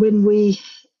 And when we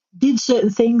did certain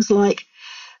things like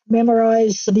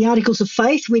memorize the articles of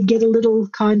faith, we'd get a little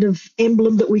kind of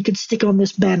emblem that we could stick on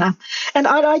this banner. And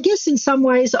I guess in some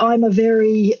ways I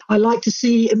like to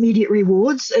see immediate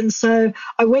rewards. And so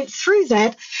I went through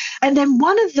that. And then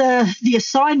one of the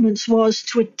assignments was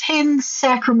to attend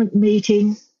sacrament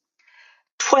meeting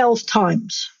 12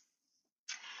 times.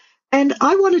 And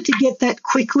I wanted to get that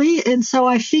quickly. And so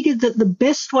I figured that the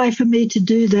best way for me to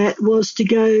do that was to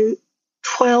go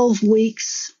 12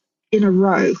 weeks in a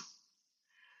row,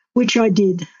 which I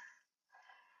did.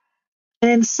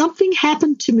 And something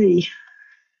happened to me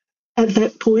at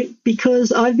that point,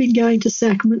 because I've been going to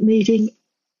sacrament meeting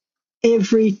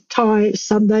every time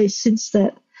Sunday since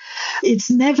that. It's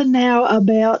never now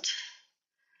about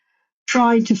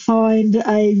trying to find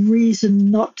a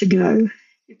reason not to go.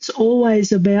 It's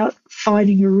always about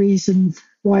finding a reason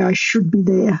why I should be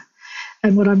there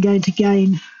and what I'm going to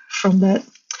gain from that.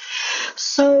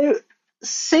 So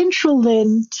central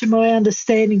then to my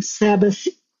understanding Sabbath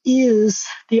is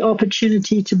the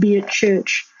opportunity to be at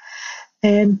church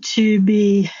and to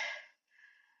be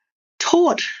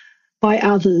taught by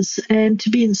others and to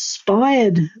be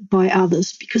inspired by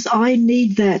others, because I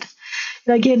need that.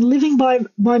 And again, living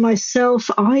by myself,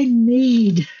 I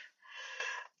need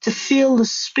to feel the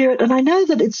Spirit. And I know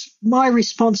that it's my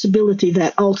responsibility,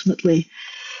 that ultimately.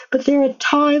 But there are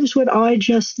times when I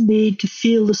just need to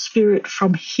feel the Spirit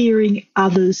from hearing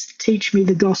others teach me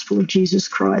the gospel of Jesus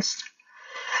Christ.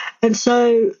 And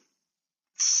so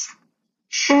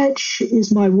church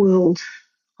is my world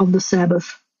on the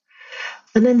Sabbath.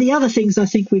 And then the other things I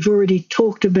think we've already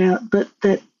talked about, but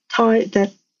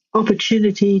that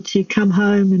opportunity to come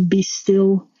home and be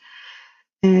still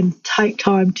and take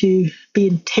time to be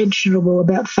intentional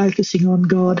about focusing on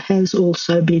God has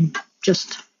also been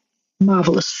just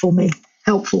marvelous for me,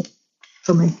 helpful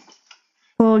for me.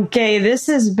 Well, Gaye, this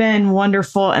has been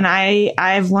wonderful, and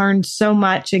I've learned so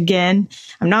much. Again,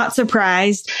 I'm not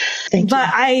surprised. Thank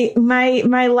you.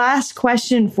 My last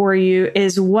question for you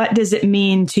is, what does it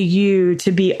mean to you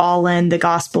to be all in the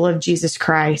gospel of Jesus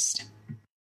Christ?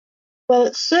 Well,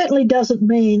 it certainly doesn't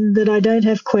mean that I don't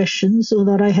have questions or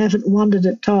that I haven't wondered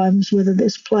at times whether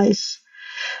there's place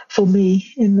for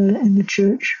me in the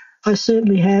church. I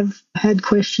certainly have had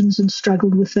questions and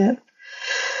struggled with that.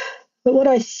 But what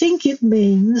I think it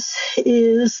means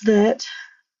is that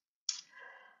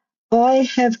I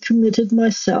have committed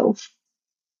myself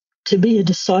to be a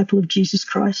disciple of Jesus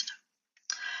Christ.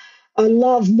 I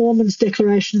love Mormon's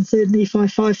declaration in 3 Nephi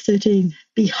 5:13.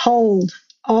 Behold,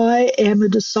 I am a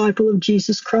disciple of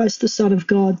Jesus Christ, the Son of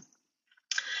God.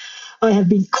 I have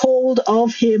been called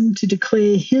of him to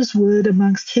declare his word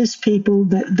amongst his people,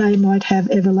 that they might have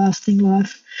everlasting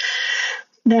life.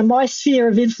 Now, my sphere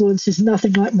of influence is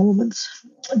nothing like Mormon's,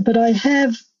 but I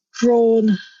have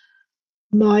drawn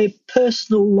my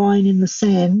personal line in the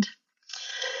sand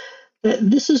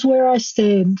that this is where I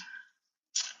stand.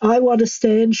 I want to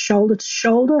stand shoulder to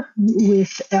shoulder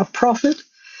with our prophet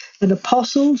and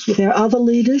apostles, with our other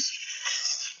leaders,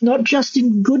 not just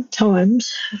in good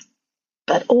times,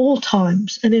 but all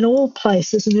times and in all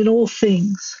places and in all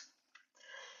things.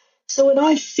 So when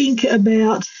I think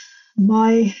about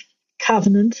my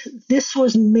covenant, this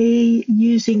was me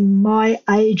using my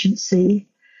agency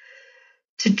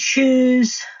to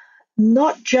choose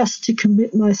not just to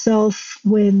commit myself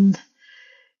when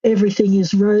everything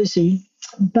is rosy,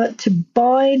 but to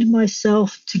bind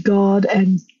myself to God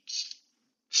and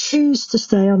choose to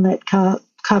stay on that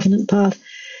covenant path,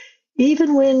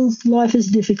 even when life is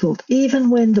difficult, even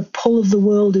when the pull of the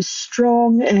world is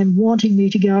strong and wanting me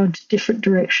to go in a different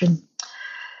direction.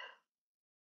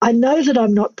 I know that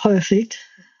I'm not perfect,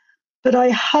 but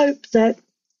I hope that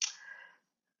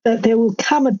there will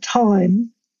come a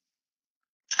time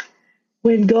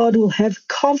when God will have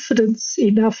confidence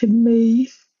enough in me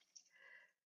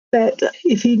that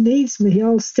if he needs me,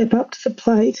 I'll step up to the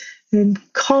plate and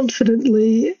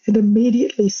confidently and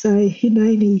immediately say,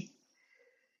 Hineni,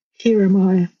 here am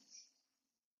I.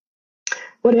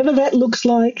 Whatever that looks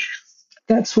like,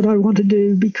 that's what I want to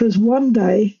do, because one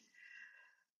day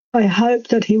I hope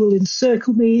that he will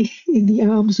encircle me in the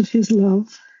arms of his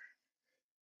love,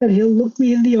 that he'll look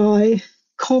me in the eye,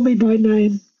 call me by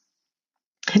name,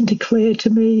 and declare to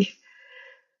me,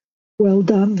 well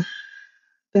done,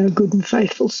 thou good and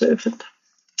faithful servant.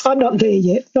 I'm not there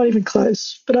yet, not even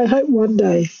close, but I hope one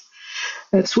day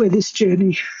that's where this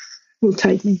journey will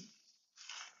take me.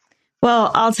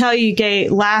 Well, I'll tell you, Gaye,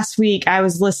 last week I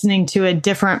was listening to a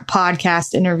different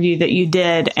podcast interview that you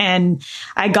did, and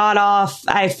I got off,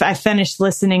 I finished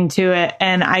listening to it,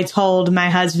 and I told my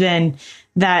husband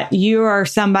that you are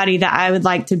somebody that I would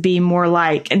like to be more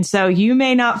like. And so you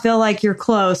may not feel like you're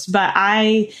close, but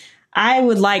I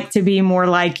would like to be more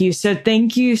like you. So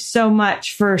thank you so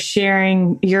much for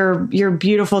sharing your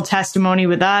beautiful testimony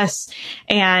with us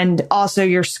and also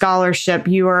your scholarship.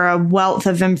 You are a wealth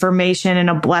of information and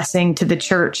a blessing to the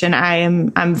church. And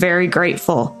I'm very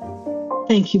grateful.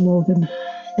 Thank you, Morgan.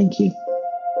 Thank you.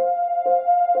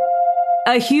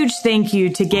 A huge thank you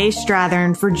to Gaye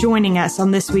Strathearn for joining us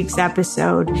on this week's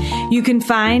episode. You can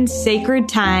find Sacred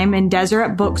Time in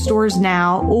Deseret bookstores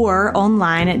now or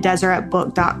online at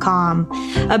deseretbook.com.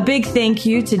 A big thank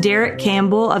you to Derek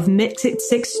Campbell of Mix It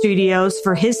 6 Studios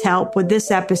for his help with this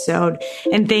episode.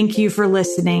 And thank you for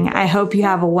listening. I hope you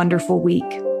have a wonderful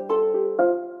week.